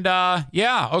 And,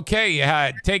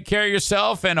 okay. Take care of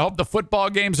yourself and hope the football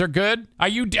games are good. Are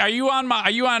you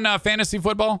on fantasy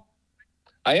football?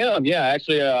 I am, yeah.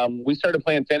 Actually, we started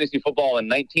playing fantasy football in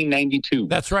 1992.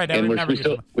 That's right.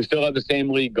 We still have the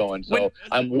same league going. So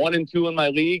I'm 1-2 in my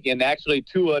league, and actually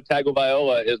Tua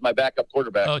Tagovailoa is my backup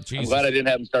quarterback. Oh, Jesus. I'm glad I didn't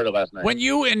have him started last night. When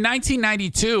you, in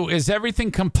 1992, is everything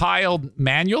compiled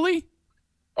manually?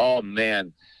 Oh,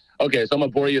 man. Okay, so I'm going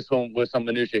to bore you with some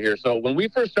minutia here. So when we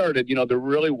first started, there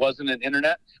really wasn't an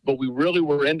internet, but we really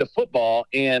were into football,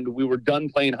 and we were done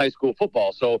playing high school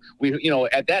football. So we,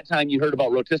 at that time, you heard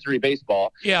about rotisserie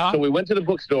baseball. Yeah. So we went to the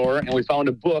bookstore, and we found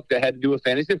a book that had to do with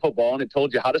fantasy football, and it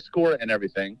told you how to score it and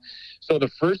everything. So the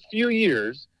first few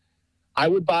years, I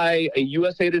would buy a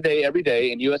USA Today every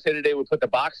day, and USA Today would put the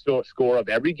box score of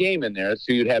every game in there.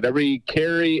 So you'd have every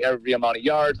carry, every amount of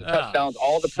yards, the touchdowns,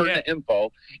 all the pertinent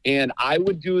info. And I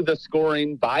would do the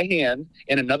scoring by hand,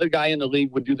 and another guy in the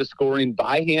league would do the scoring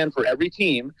by hand for every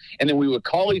team. And then we would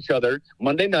call each other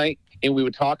Monday night, and we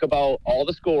would talk about all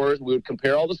the scores. We would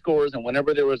compare all the scores, and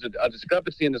whenever there was a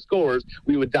discrepancy in the scores,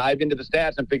 we would dive into the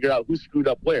stats and figure out who screwed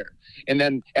up where. And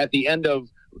then at the end of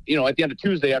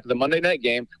Tuesday after the Monday night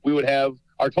game, we would have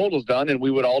our totals done, and we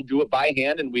would all do it by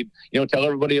hand, and we'd, tell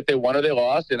everybody if they won or they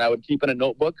lost, and I would keep in a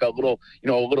notebook a little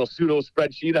pseudo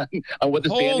spreadsheet on what the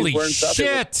standings were and stuff.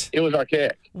 Shit. It was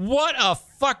archaic. What a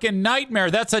fucking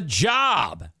nightmare. That's a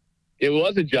job. It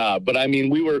was a job, but I mean,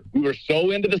 we were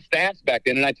so into the stats back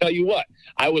then. And I tell you what,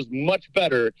 I was a much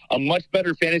better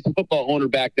fantasy football owner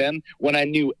back then when I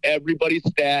knew everybody's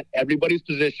stat, everybody's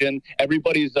position,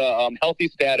 everybody's healthy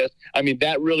status. I mean,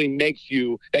 that really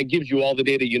that gives you all the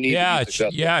data you need. Yeah, to be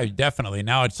successful. Yeah, definitely.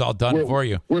 Now it's all done for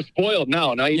you. We're spoiled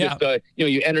now. Now you just,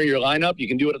 you enter your lineup, you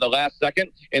can do it at the last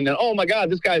second, and then, oh my God,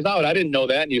 this guy's out. I didn't know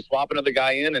that. And you swap another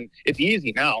guy in, and it's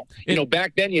easy now.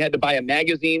 Back then you had to buy a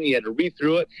magazine, you had to read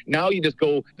through it. Now you just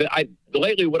go.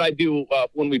 Lately, what I do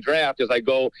when we draft is I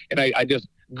go and I just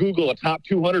Google a top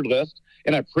 200 list,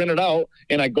 and I print it out,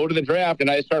 and I go to the draft,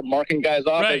 and I start marking guys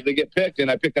off as they get picked,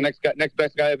 and I pick the next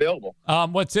best guy available.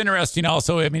 What's interesting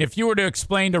also, I mean, if you were to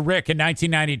explain to Rick in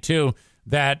 1992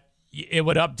 that it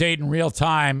would update in real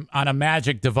time on a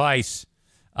magic device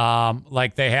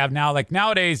like they have now, like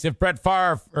nowadays, if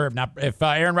if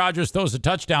Aaron Rodgers throws a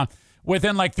touchdown,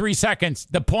 within like 3 seconds,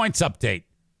 the points update.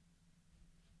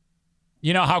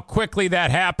 You know how quickly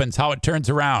that happens, how it turns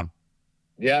around.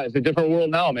 Yeah, it's a different world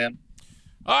now, man.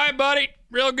 All right, buddy.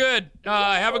 Real good.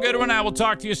 Have a good one. I will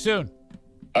talk to you soon.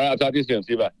 All right, I'll talk to you soon.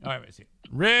 See you, bye. All right, see you.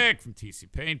 Rick from TC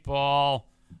Paintball.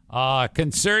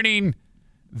 Concerning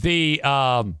the,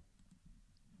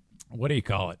 what do you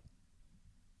call it?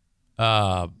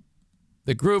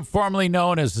 The group formerly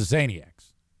known as the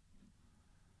Zaniacs.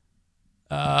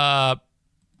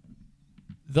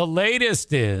 The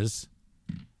latest is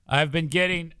I've been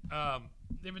getting,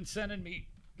 they've been sending me,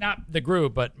 not the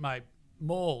group, but my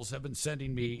moles have been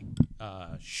sending me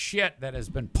shit that has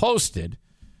been posted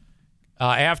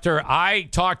after I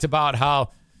talked about how,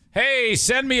 hey,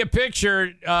 send me a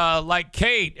picture like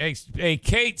Kate, a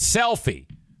Kate selfie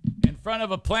in front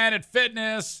of a Planet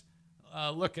Fitness.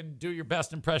 Do your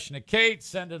best impression of Kate,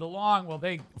 send it along. Well,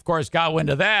 they, of course, got wind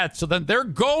of that. So then they're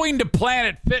going to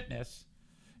Planet Fitness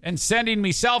and sending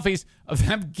me selfies of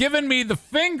them giving me the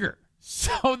finger.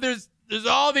 So there's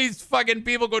all these fucking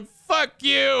people going, fuck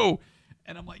you.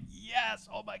 And I'm like, yes,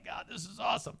 oh my God, this is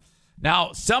awesome.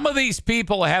 Now, some of these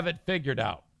people have it figured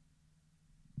out.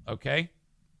 Okay?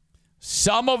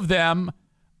 Some of them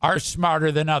are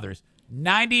smarter than others.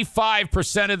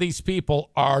 95% of these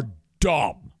people are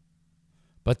dumb.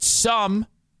 But some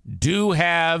do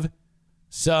have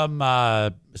some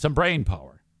brain power.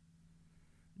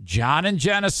 John and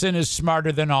Jennison is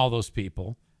smarter than all those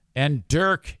people, and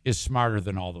Dirk is smarter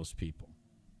than all those people.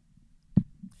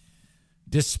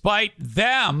 Despite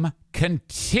them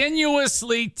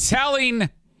continuously telling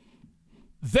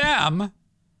them,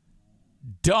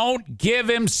 don't give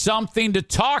him something to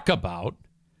talk about,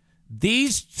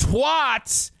 these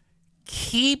twats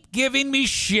keep giving me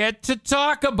shit to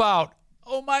talk about.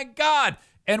 Oh my God.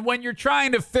 And when you're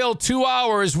trying to fill 2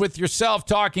 hours with yourself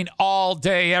talking all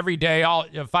day, every day,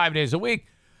 5 days a week,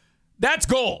 that's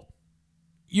gold.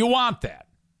 You want that.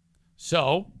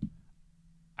 So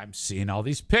I'm seeing all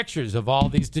these pictures of all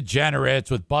these degenerates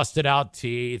with busted out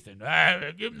teeth and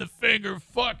give him the finger,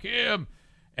 fuck him.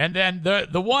 And then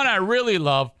the one I really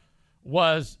love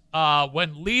was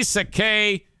when Lisa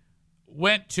Kay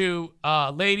went to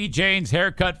Lady Jane's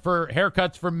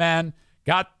Haircuts for Men,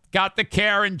 got the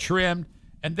Karen trimmed,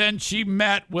 and then she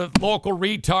met with local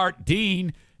retard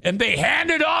Dean, and they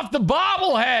handed off the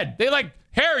bobblehead. They like,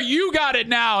 here, you got it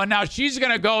now. And now she's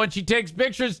going to go and she takes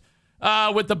pictures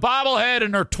with the bobblehead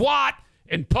and her twat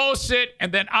and posts it,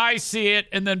 and then I see it,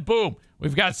 and then boom,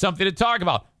 we've got something to talk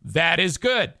about. That is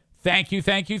good. Thank you,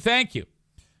 thank you, thank you.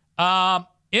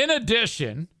 In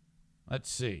addition, let's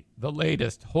see, the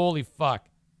latest. Holy fuck.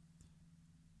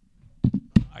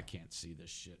 I can't see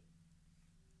this shit.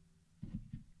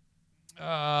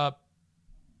 Not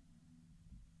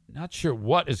sure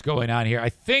what is going on here. I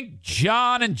think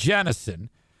John and Jennison,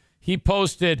 he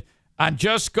posted, I'm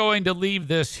just going to leave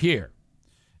this here.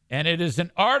 And it is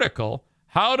an article,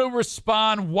 How to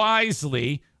Respond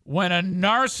Wisely When a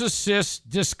Narcissist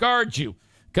Discards You.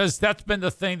 Because that's been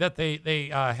the thing that they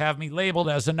have me labeled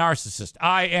as a narcissist.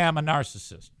 I am a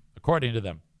narcissist, according to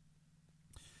them.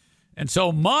 And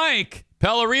so Mike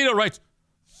Pellerito writes,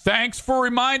 thanks for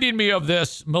reminding me of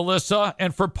this, Melissa,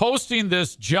 and for posting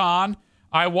this, John.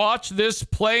 I watched this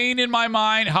playing in my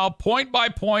mind how point by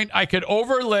point I could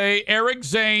overlay Eric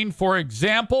Zane for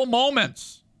example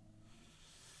moments.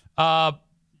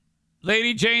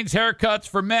 Lady Jane's Haircuts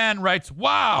for Men writes,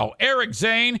 wow, Eric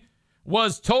Zane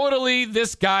was totally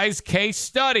this guy's case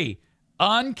study.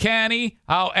 Uncanny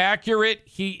how accurate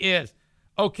he is.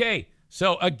 Okay,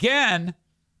 so again,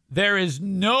 there is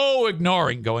no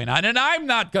ignoring going on, and I'm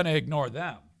not going to ignore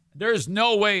them. There's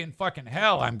no way in fucking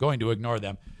hell I'm going to ignore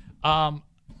them. You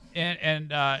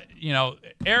know,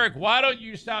 Eric, why don't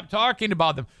you stop talking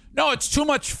about them? No, it's too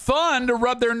much fun to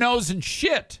rub their nose in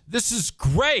shit. This is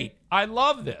great. I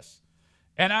love this.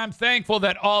 And I'm thankful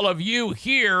that all of you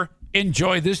here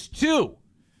enjoy this too.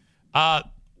 While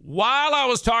I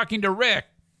was talking to Rick,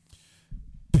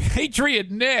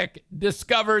 Patriot Nick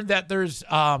discovered that there's,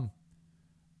 I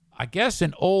guess,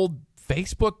 an old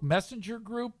Facebook Messenger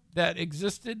group that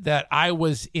existed that I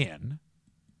was in.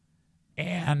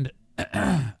 And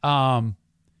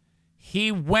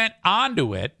he went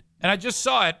onto it, and I just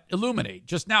saw it illuminate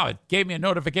just now. It gave me a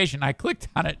notification. I clicked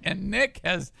on it, and Nick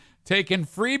has taken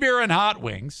free beer and hot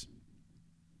wings,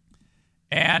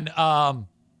 and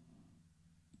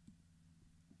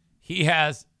he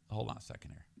has, hold on a second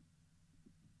here.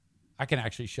 I can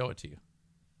actually show it to you.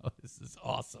 Oh, this is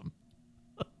awesome.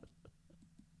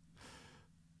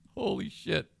 Holy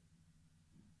shit.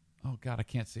 Oh, God, I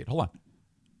can't see it. Hold on.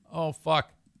 Oh,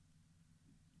 fuck.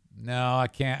 No, I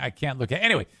can't look at it.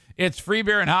 Anyway, it's free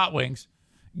beer and hot wings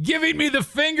giving me the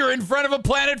finger in front of a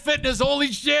Planet Fitness. Holy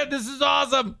shit, this is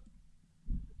awesome.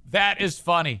 That is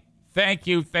funny. Thank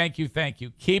you, thank you, thank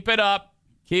you. Keep it up.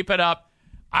 Keep it up.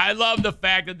 I love the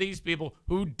fact that these people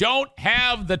who don't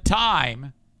have the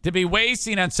time to be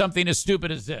wasting on something as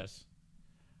stupid as this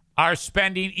are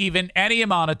spending even any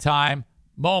amount of time,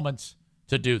 moments,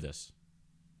 to do this.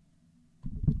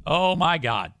 Oh, my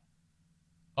God.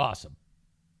 Awesome.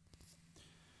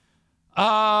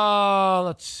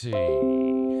 Let's see.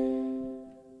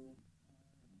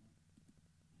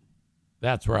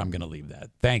 That's where I'm going to leave that.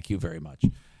 Thank you very much.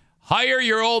 Hire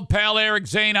your old pal Eric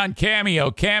Zane on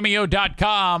Cameo.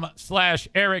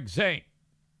 Cameo.com/Eric Zane.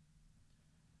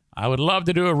 I would love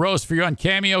to do a roast for you on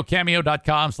Cameo.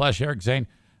 Cameo.com/Eric Zane.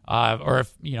 Or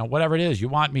if, whatever it is, you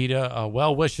want me to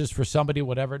well wishes for somebody,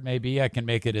 whatever it may be, I can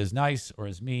make it as nice or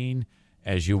as mean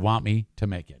as you want me to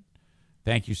make it.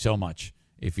 Thank you so much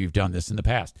if you've done this in the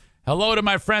past. Hello to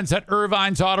my friends at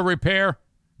Irvine's Auto Repair,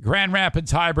 Grand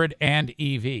Rapids Hybrid, and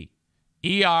EV.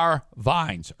 ER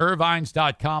Vines,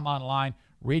 Irvines.com online.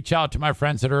 Reach out to my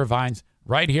friends at Irvine's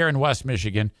right here in West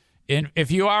Michigan.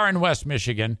 If you are in West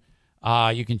Michigan,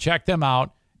 you can check them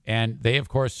out. And they, of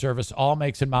course, service all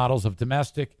makes and models of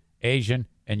domestic, Asian,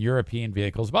 and European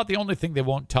vehicles. About the only thing they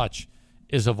won't touch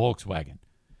is a Volkswagen.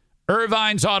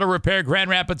 Irvine's Auto Repair, Grand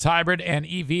Rapids Hybrid, and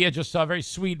EV. I just saw a very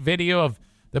sweet video of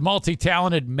the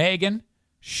multi-talented Megan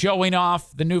showing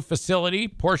off the new facility,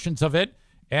 portions of it,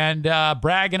 and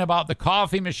bragging about the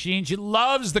coffee machine. She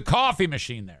loves the coffee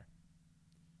machine there.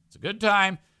 It's a good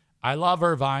time. I love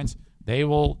Irvine's. They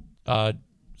will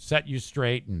set you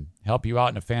straight and help you out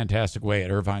in a fantastic way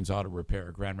at Irvine's Auto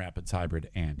Repair, Grand Rapids Hybrid,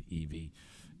 and EV.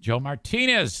 Joe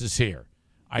Martinez is here.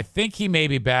 I think he may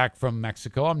be back from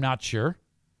Mexico. I'm not sure.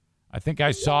 I think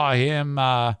I saw him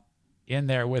in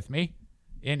here with me.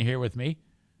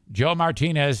 Joe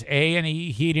Martinez,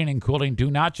 A&E Heating and Cooling. Do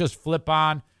not just flip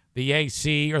on the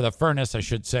AC, or the furnace, I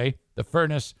should say, the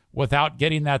furnace, without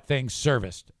getting that thing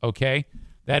serviced, okay?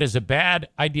 That is a bad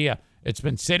idea. It's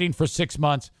been sitting for 6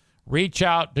 months. reach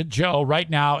out to Joe right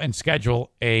now and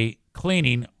schedule a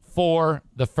cleaning for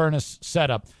the furnace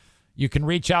setup. You can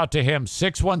reach out to him,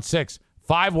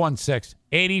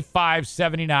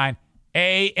 616-516-8579,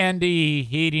 A&E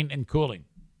Heating and Cooling.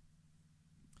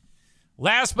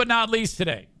 Last but not least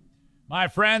today, my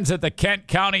friends at the Kent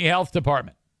County Health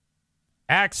Department.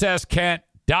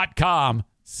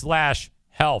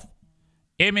 AccessKent.com/health.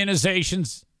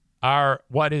 Immunizations are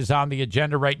what is on the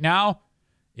agenda right now.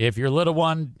 If your little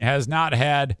one has not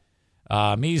had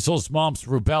measles, mumps,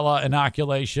 rubella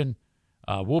inoculation,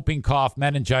 whooping cough,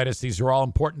 meningitis, these are all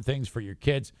important things for your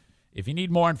kids. If you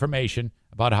need more information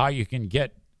about how you can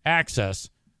get access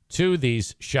to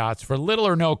these shots for little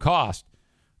or no cost,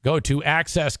 go to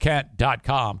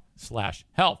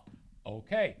accesskent.com/health.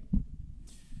 Okay.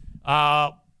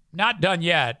 Not done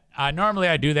yet. Normally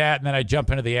I do that and then I jump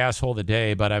into the asshole of the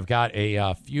day, but I've got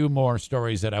a few more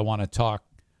stories that I want to talk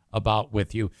about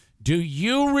with you. Do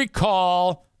you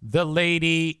recall the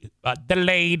lady by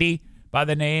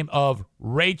the name of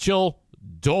Rachel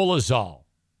Dolezal?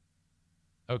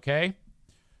 Okay.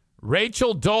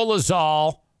 Rachel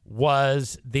Dolezal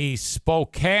was the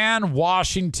Spokane,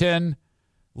 Washington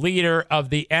leader of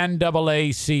the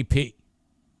NAACP.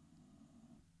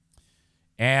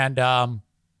 And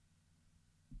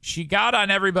she got on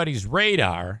everybody's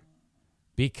radar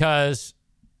because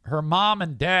her mom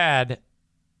and dad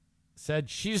said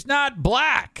she's not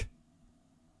black.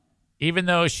 Even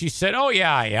though she said, oh,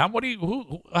 yeah, I am. What do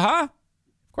you, huh?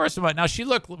 Of course I'm not. Now, she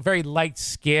looked very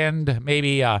light-skinned,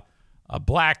 maybe a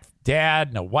black dad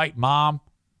and a white mom.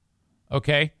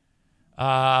 Okay.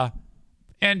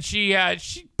 And she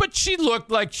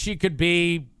looked like she could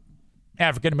be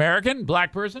African-American,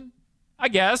 black person, I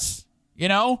guess, you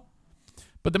know.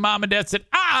 But the mom and dad said,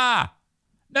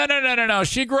 no.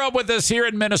 She grew up with us here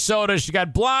in Minnesota. She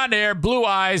got blonde hair, blue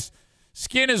eyes,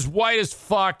 skin is white as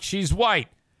fuck. She's white.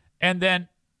 And then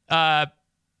that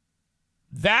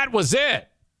was it.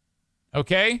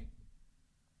 Okay?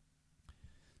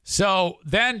 So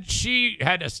then she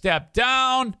had to step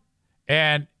down,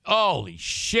 and holy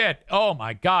shit. Oh,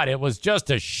 my God. It was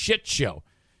just a shit show.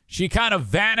 She kind of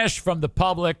vanished from the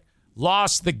public,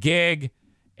 lost the gig,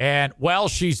 and, well,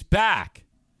 she's back.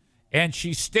 And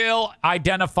she still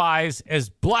identifies as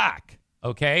black,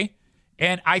 okay?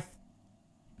 And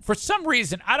for some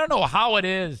reason, I don't know how it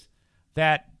is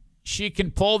that she can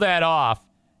pull that off,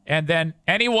 and then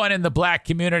anyone in the black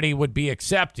community would be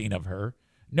accepting of her,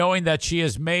 knowing that she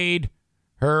has made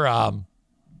her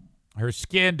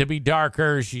skin to be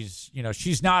darker.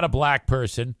 She's not a black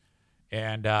person,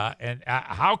 and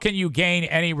how can you gain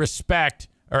any respect,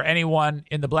 or anyone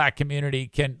in the black community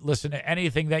can listen to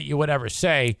anything that you would ever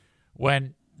say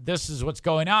when this is what's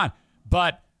going on?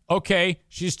 But okay,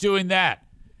 she's doing that.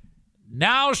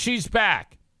 Now she's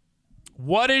back.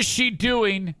 What is she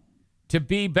doing to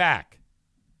be back?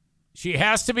 She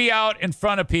has to be out in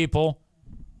front of people.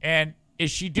 And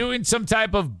is she doing some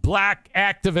type of black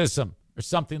activism or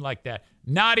something like that?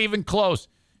 Not even close.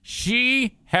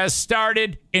 She has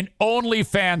started an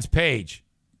OnlyFans page.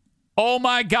 Oh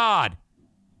my God.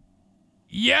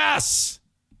 Yes.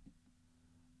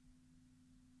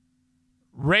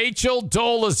 Rachel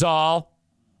Dolezal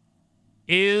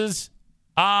is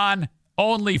on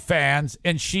OnlyFans,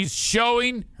 and she's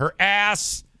showing her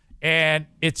ass, and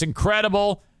it's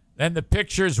incredible. And the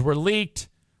pictures were leaked.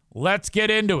 Let's get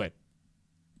into it.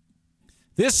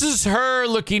 This is her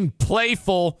looking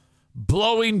playful,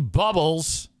 blowing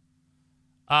bubbles.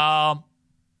 All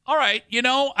right,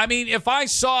 if I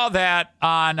saw that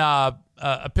on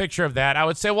a picture of that, I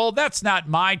would say, well, that's not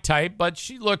my type, but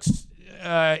she looks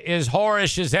as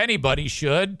whorish as anybody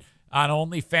should on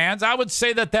OnlyFans. I would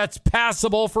say that that's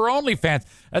passable for OnlyFans.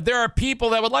 There are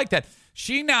people that would like that.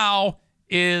 She now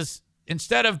is,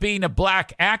 instead of being a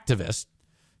black activist,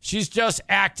 she's just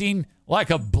acting like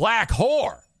a black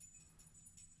whore.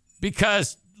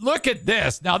 Because look at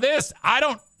this. Now this,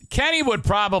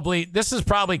 this is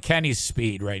probably Kenny's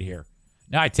speed right here.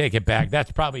 Now I take it back.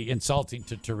 That's probably insulting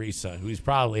to Teresa, who he's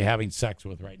probably having sex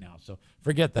with right now. So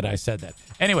forget that I said that.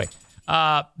 Anyway,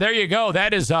 there you go.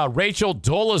 That is Rachel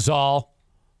Dolezal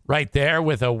right there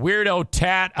with a weirdo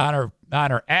tat on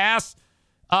her ass.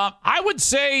 I would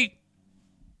say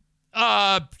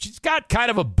she's got kind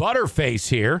of a butter face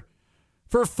here.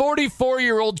 For a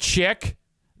 44-year-old chick,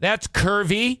 that's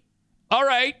curvy. All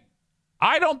right.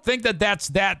 I don't think that that's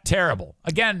that terrible.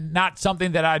 Again, not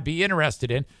something that I'd be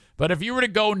interested in. But if you were to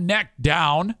go neck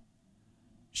down,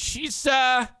 she's,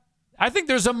 I think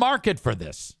there's a market for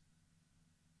this.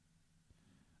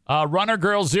 Runner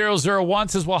Girl 001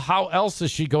 says, well, how else is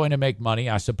she going to make money,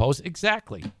 I suppose?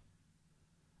 Exactly.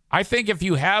 I think if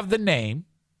you have the name,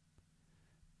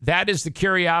 that is the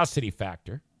curiosity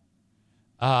factor.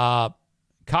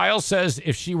 Kyle says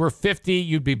if she were 50,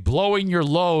 you'd be blowing your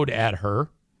load at her.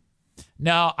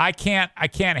 No, I can't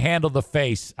handle the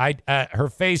face. Her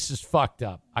face is fucked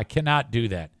up. I cannot do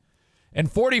that.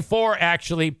 And 44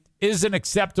 actually is an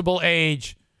acceptable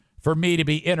age for me to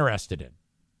be interested in.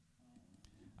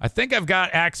 I think I've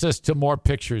got access to more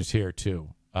pictures here too.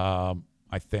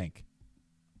 I think.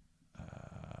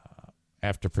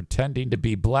 After pretending to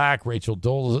be black, Rachel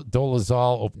Dolezal.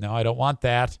 Oh, no, I don't want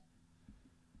that.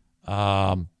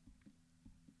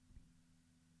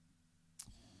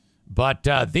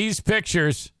 But these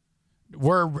pictures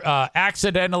were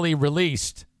accidentally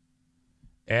released.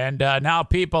 And now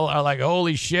people are like,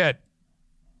 holy shit.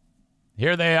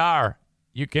 Here they are.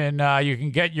 You can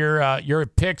get your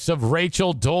pics of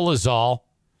Rachel Dolezal.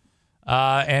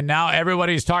 And now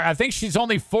everybody's talking. I think she's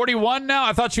only 41 now.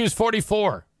 I thought she was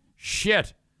 44.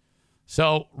 Shit.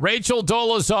 So Rachel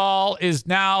Dolezal is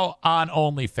now on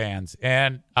OnlyFans.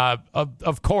 And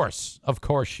of course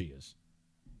she is.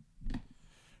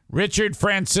 Richard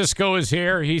Francisco is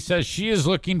here. He says she is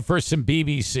looking for some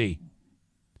BBC.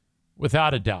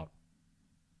 Without a doubt.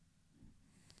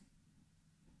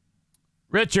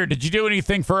 Richard, did you do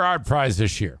anything for Art Prize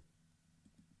this year?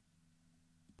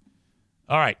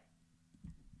 All right.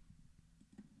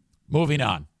 Moving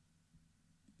on.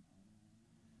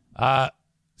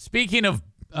 Speaking of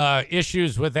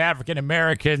issues with African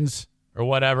Americans or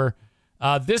whatever,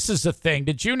 this is the thing.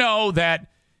 Did you know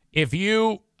that if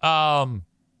you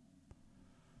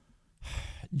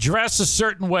dress a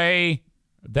certain way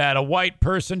that a white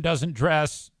person doesn't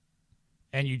dress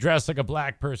and you dress like a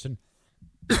black person,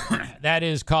 that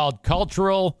is called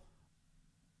cultural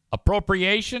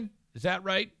appropriation? Is that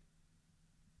right?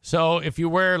 So if you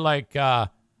wear like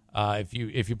if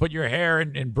you put your hair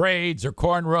in braids or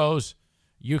cornrows,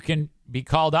 you can be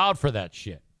called out for that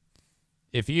shit.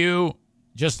 If you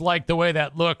just like the way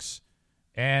that looks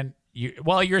and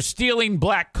you're stealing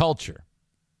black culture.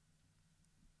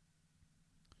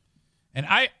 And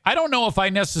I don't know if I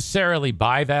necessarily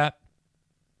buy that.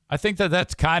 I think that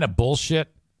that's kind of bullshit.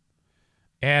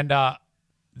 And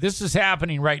this is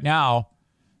happening right now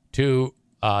to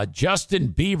Justin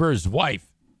Bieber's wife,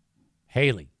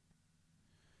 Haley.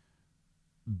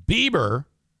 Bieber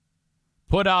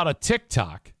put out a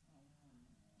TikTok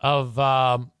of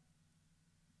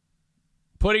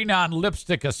putting on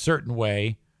lipstick a certain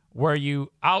way where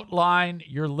you outline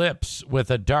your lips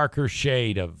with a darker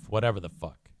shade of whatever the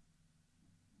fuck.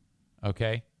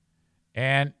 Okay?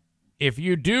 And if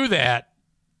you do that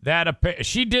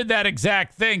she did that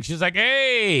exact thing. She's like,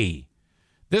 hey,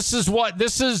 this is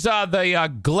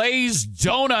the glazed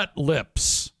donut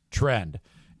lips trend.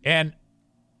 And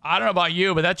I don't know about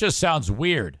you, but that just sounds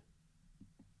weird.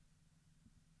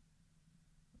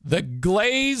 The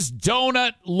glazed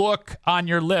donut look on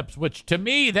your lips, which to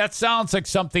me, that sounds like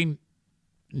something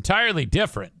entirely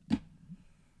different.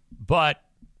 But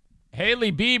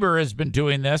Hailey Bieber has been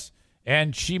doing this,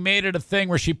 and she made it a thing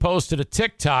where she posted a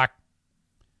TikTok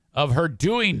of her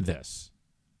doing this.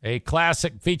 A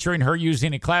classic featuring her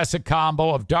using a classic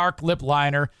combo of dark lip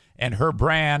liner and her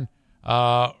brand,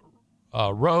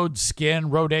 Rhode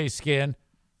Skin,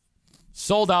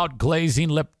 sold out glazing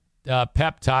lip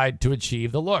peptide to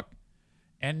achieve the look.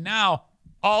 And now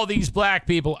all these black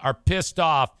people are pissed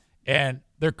off and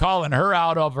they're calling her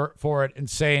out for it and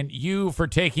saying, you for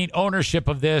taking ownership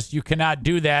of this, you cannot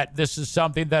do that. This is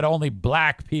something that only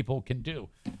black people can do.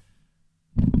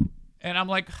 And I'm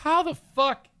like, how the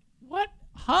fuck? What?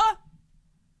 Huh?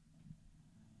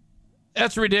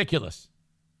 That's ridiculous.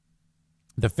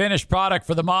 The finished product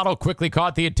for the model quickly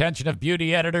caught the attention of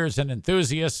beauty editors and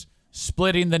enthusiasts,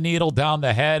 splitting the needle down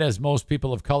the head as most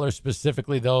people of color,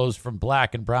 specifically those from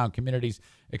black and brown communities,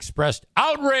 expressed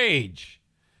outrage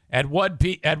at what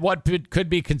could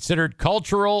be considered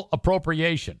cultural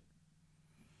appropriation.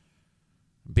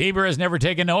 Bieber has never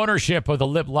taken ownership of the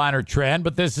lip liner trend,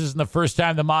 but this isn't the first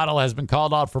time the model has been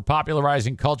called out for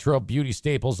popularizing cultural beauty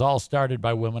staples, all started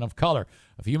by women of color.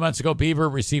 A few months ago,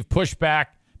 Bieber received pushback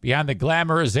behind the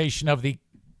glamorization of the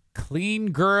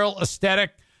clean girl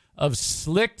aesthetic of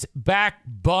slicked back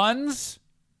buns,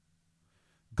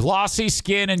 glossy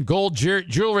skin, and gold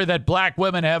jewelry that black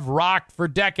women have rocked for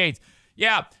decades.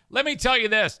 Yeah, let me tell you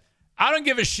this. I don't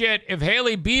give a shit if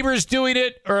Hailey Bieber's doing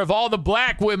it or if all the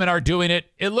black women are doing it.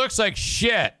 It looks like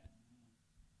shit.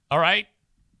 All right?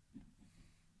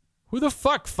 Who the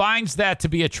fuck finds that to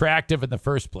be attractive in the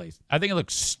first place? I think it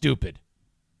looks stupid.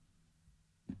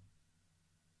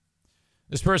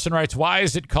 This person writes, why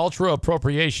is it cultural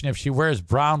appropriation if she wears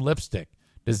brown lipstick?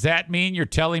 Does that mean you're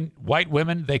telling white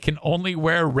women they can only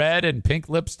wear red and pink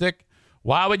lipstick?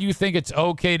 Why would you think it's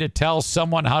okay to tell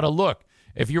someone how to look?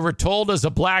 If you were told as a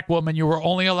black woman you were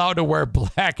only allowed to wear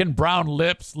black and brown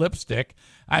lipstick,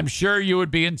 I'm sure you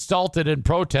would be insulted and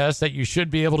protest that you should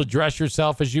be able to dress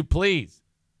yourself as you please.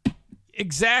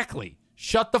 Exactly.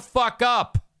 Shut the fuck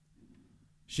up.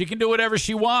 She can do whatever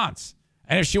she wants.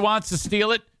 And if she wants to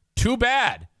steal it, too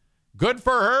bad. Good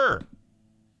for her.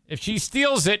 If she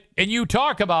steals it and you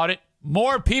talk about it,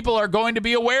 more people are going to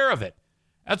be aware of it.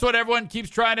 That's what everyone keeps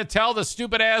trying to tell the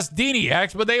stupid-ass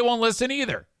Diniacs, but they won't listen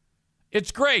either.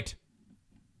 It's great.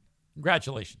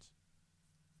 Congratulations.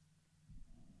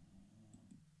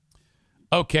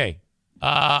 Okay.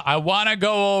 I want to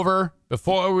go over,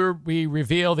 before we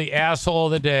reveal the asshole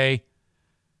of the day,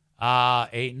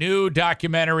 a new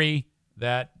documentary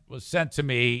that was sent to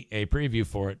me, a preview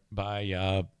for it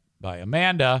by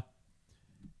Amanda.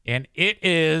 And it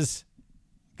is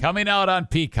coming out on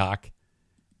Peacock.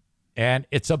 And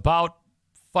it's about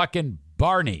fucking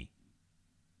Barney.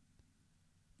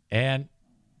 And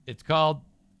it's called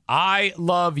I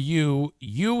Love You,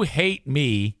 You Hate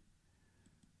Me.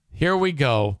 Here we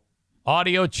go.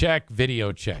 Audio check,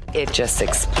 video check. It just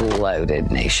exploded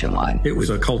nationwide. It was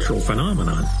a cultural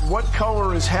phenomenon. What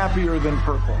color is happier than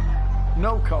purple?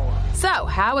 No color. So,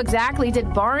 how exactly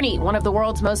did Barney, one of the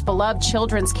world's most beloved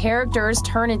children's characters,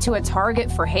 turn into a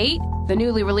target for hate? The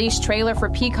newly released trailer for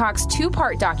Peacock's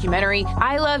two-part documentary,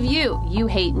 I Love You, You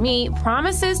Hate Me,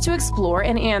 promises to explore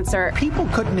an answer. People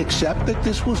couldn't accept that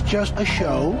this was just a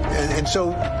show, and so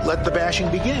let the bashing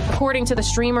begin. According to the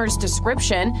streamer's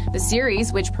description, the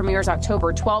series, which premieres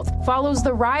October 12th, follows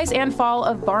the rise and fall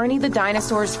of Barney the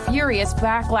dinosaur's furious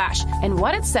backlash and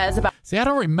what it says about... See, I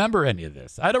don't remember any of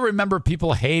this. I don't remember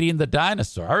people hating the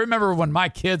dinosaur. I remember when my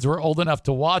kids were old enough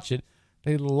to watch it,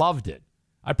 they loved it.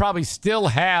 I probably still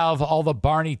have all the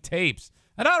Barney tapes.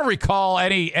 And I don't recall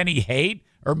any hate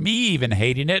or me even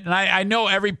hating it. And I know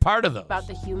every part of those. About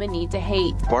the human need to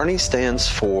hate. Barney stands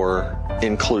for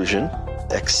inclusion,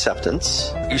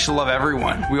 acceptance. You should love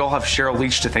everyone. We all have Cheryl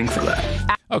Leach to thank for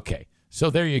that. Okay, so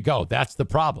there you go. That's the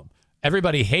problem.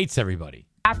 Everybody hates everybody.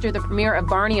 After the premiere of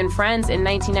Barney and Friends in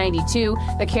 1992,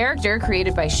 the character,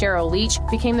 created by Cheryl Leach,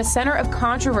 became the center of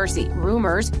controversy,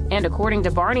 rumors, and according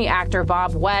to Barney actor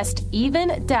Bob West,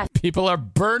 even death. People are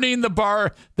burning the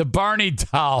Barney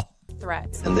doll.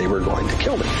 Threats. And they were going to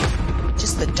kill me.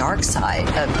 Just the dark side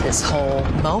of this whole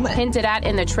moment. Hinted at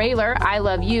in the trailer, I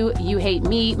Love You, You Hate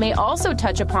Me, may also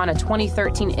touch upon a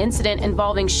 2013 incident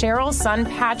involving Cheryl's son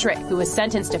Patrick, who was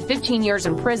sentenced to 15 years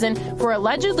in prison for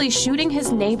allegedly shooting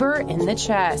his neighbor in the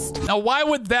chest. Now, why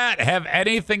would that have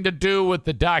anything to do with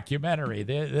the documentary?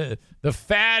 The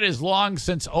fad is long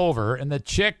since over, and the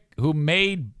chick who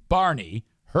made Barney,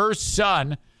 her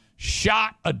son,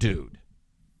 shot a dude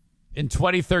in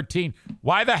 2013.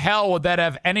 Why the hell would that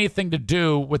have anything to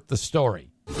do with the story?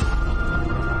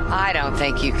 I don't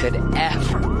think you could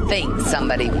ever think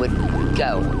somebody would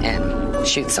go and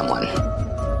shoot someone. All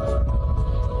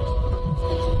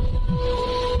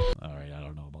right, I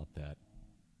don't know about that.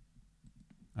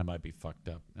 I might be fucked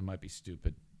up. I might be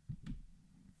stupid.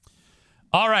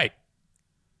 All right.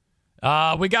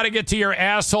 We got to get to your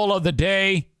asshole of the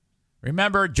day.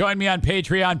 Remember, join me on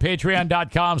Patreon,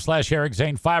 patreon.com/Eric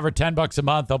Zane, $5 or $10 a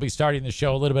month. I'll be starting the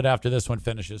show a little bit after this one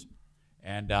finishes.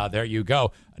 And there you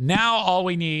go. Now all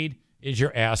we need is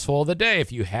your asshole of the day.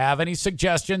 If you have any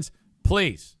suggestions,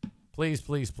 please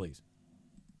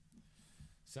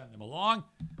send them along.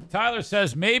 Tyler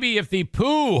says, maybe if the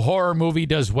Pooh horror movie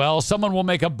does well, someone will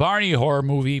make a Barney horror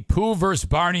movie. Pooh versus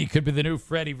Barney could be the new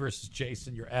Freddy versus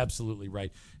Jason. You're absolutely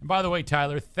right. And by the way,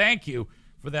 Tyler, thank you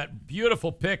for that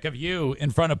beautiful pic of you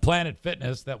in front of Planet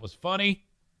Fitness. That was funny.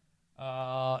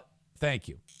 Thank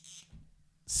you.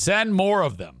 Send more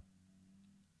of them.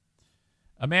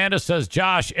 Amanda says,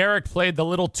 Josh, Eric played the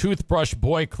little toothbrush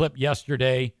boy clip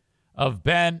yesterday of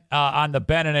Ben on the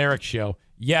Ben and Eric show.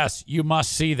 Yes, you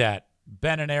must see that.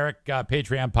 Ben and Eric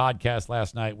Patreon podcast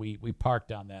last night. We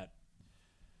parked on that.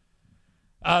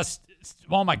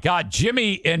 Oh, my God.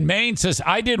 Jimmy in Maine says,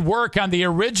 I did work on the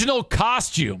original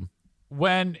costume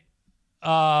when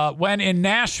in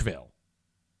Nashville.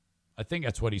 I think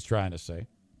that's what he's trying to say.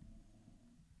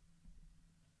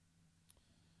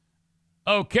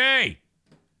 Okay.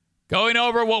 Going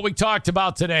over what we talked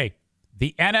about today.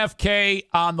 The NFK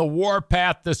on the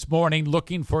warpath this morning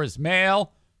looking for his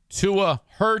mail. Tua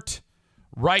hurt.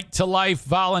 Right to Life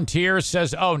volunteer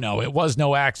says, oh, no, it was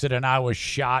no accident. I was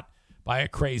shot by a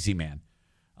crazy man.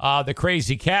 The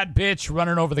crazy cat bitch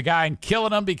running over the guy and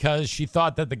killing him because she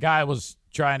thought that the guy was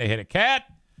trying to hit a cat.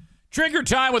 Trigger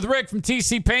time with Rick from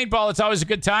TC Paintball. It's always a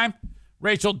good time.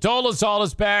 Rachel Dolezal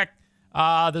is back.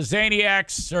 The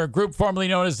Zaniacs, or a group formerly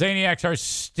known as Zaniacs, are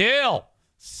still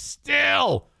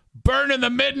burning the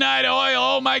midnight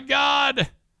oil. Oh, my God.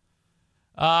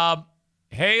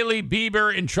 Hailey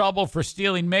Bieber in trouble for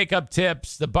stealing makeup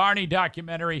tips. The Barney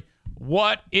documentary. Who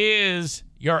is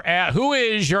your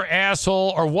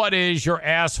asshole, or what is your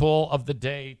asshole of the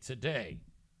day today?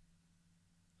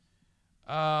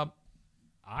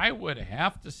 I would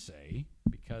have to say,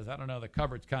 because I don't know, the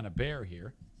cupboard's kind of bare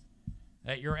here,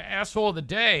 that your asshole of the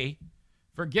day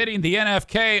for getting the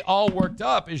NFK all worked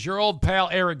up is your old pal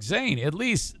Eric Zane. At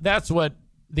least that's what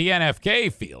the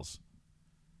NFK feels.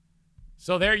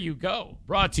 So there you go.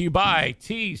 Brought to you by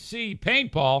TC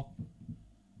Paintball.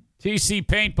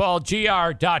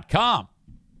 TCPaintballGR.com.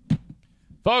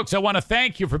 Folks, I want to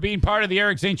thank you for being part of the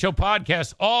Eric Zane Show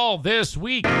podcast all this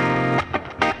week.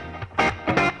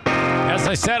 As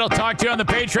I said, I'll talk to you on the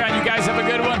Patreon. You guys have a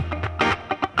good one.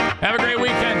 Have a great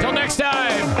weekend. Until next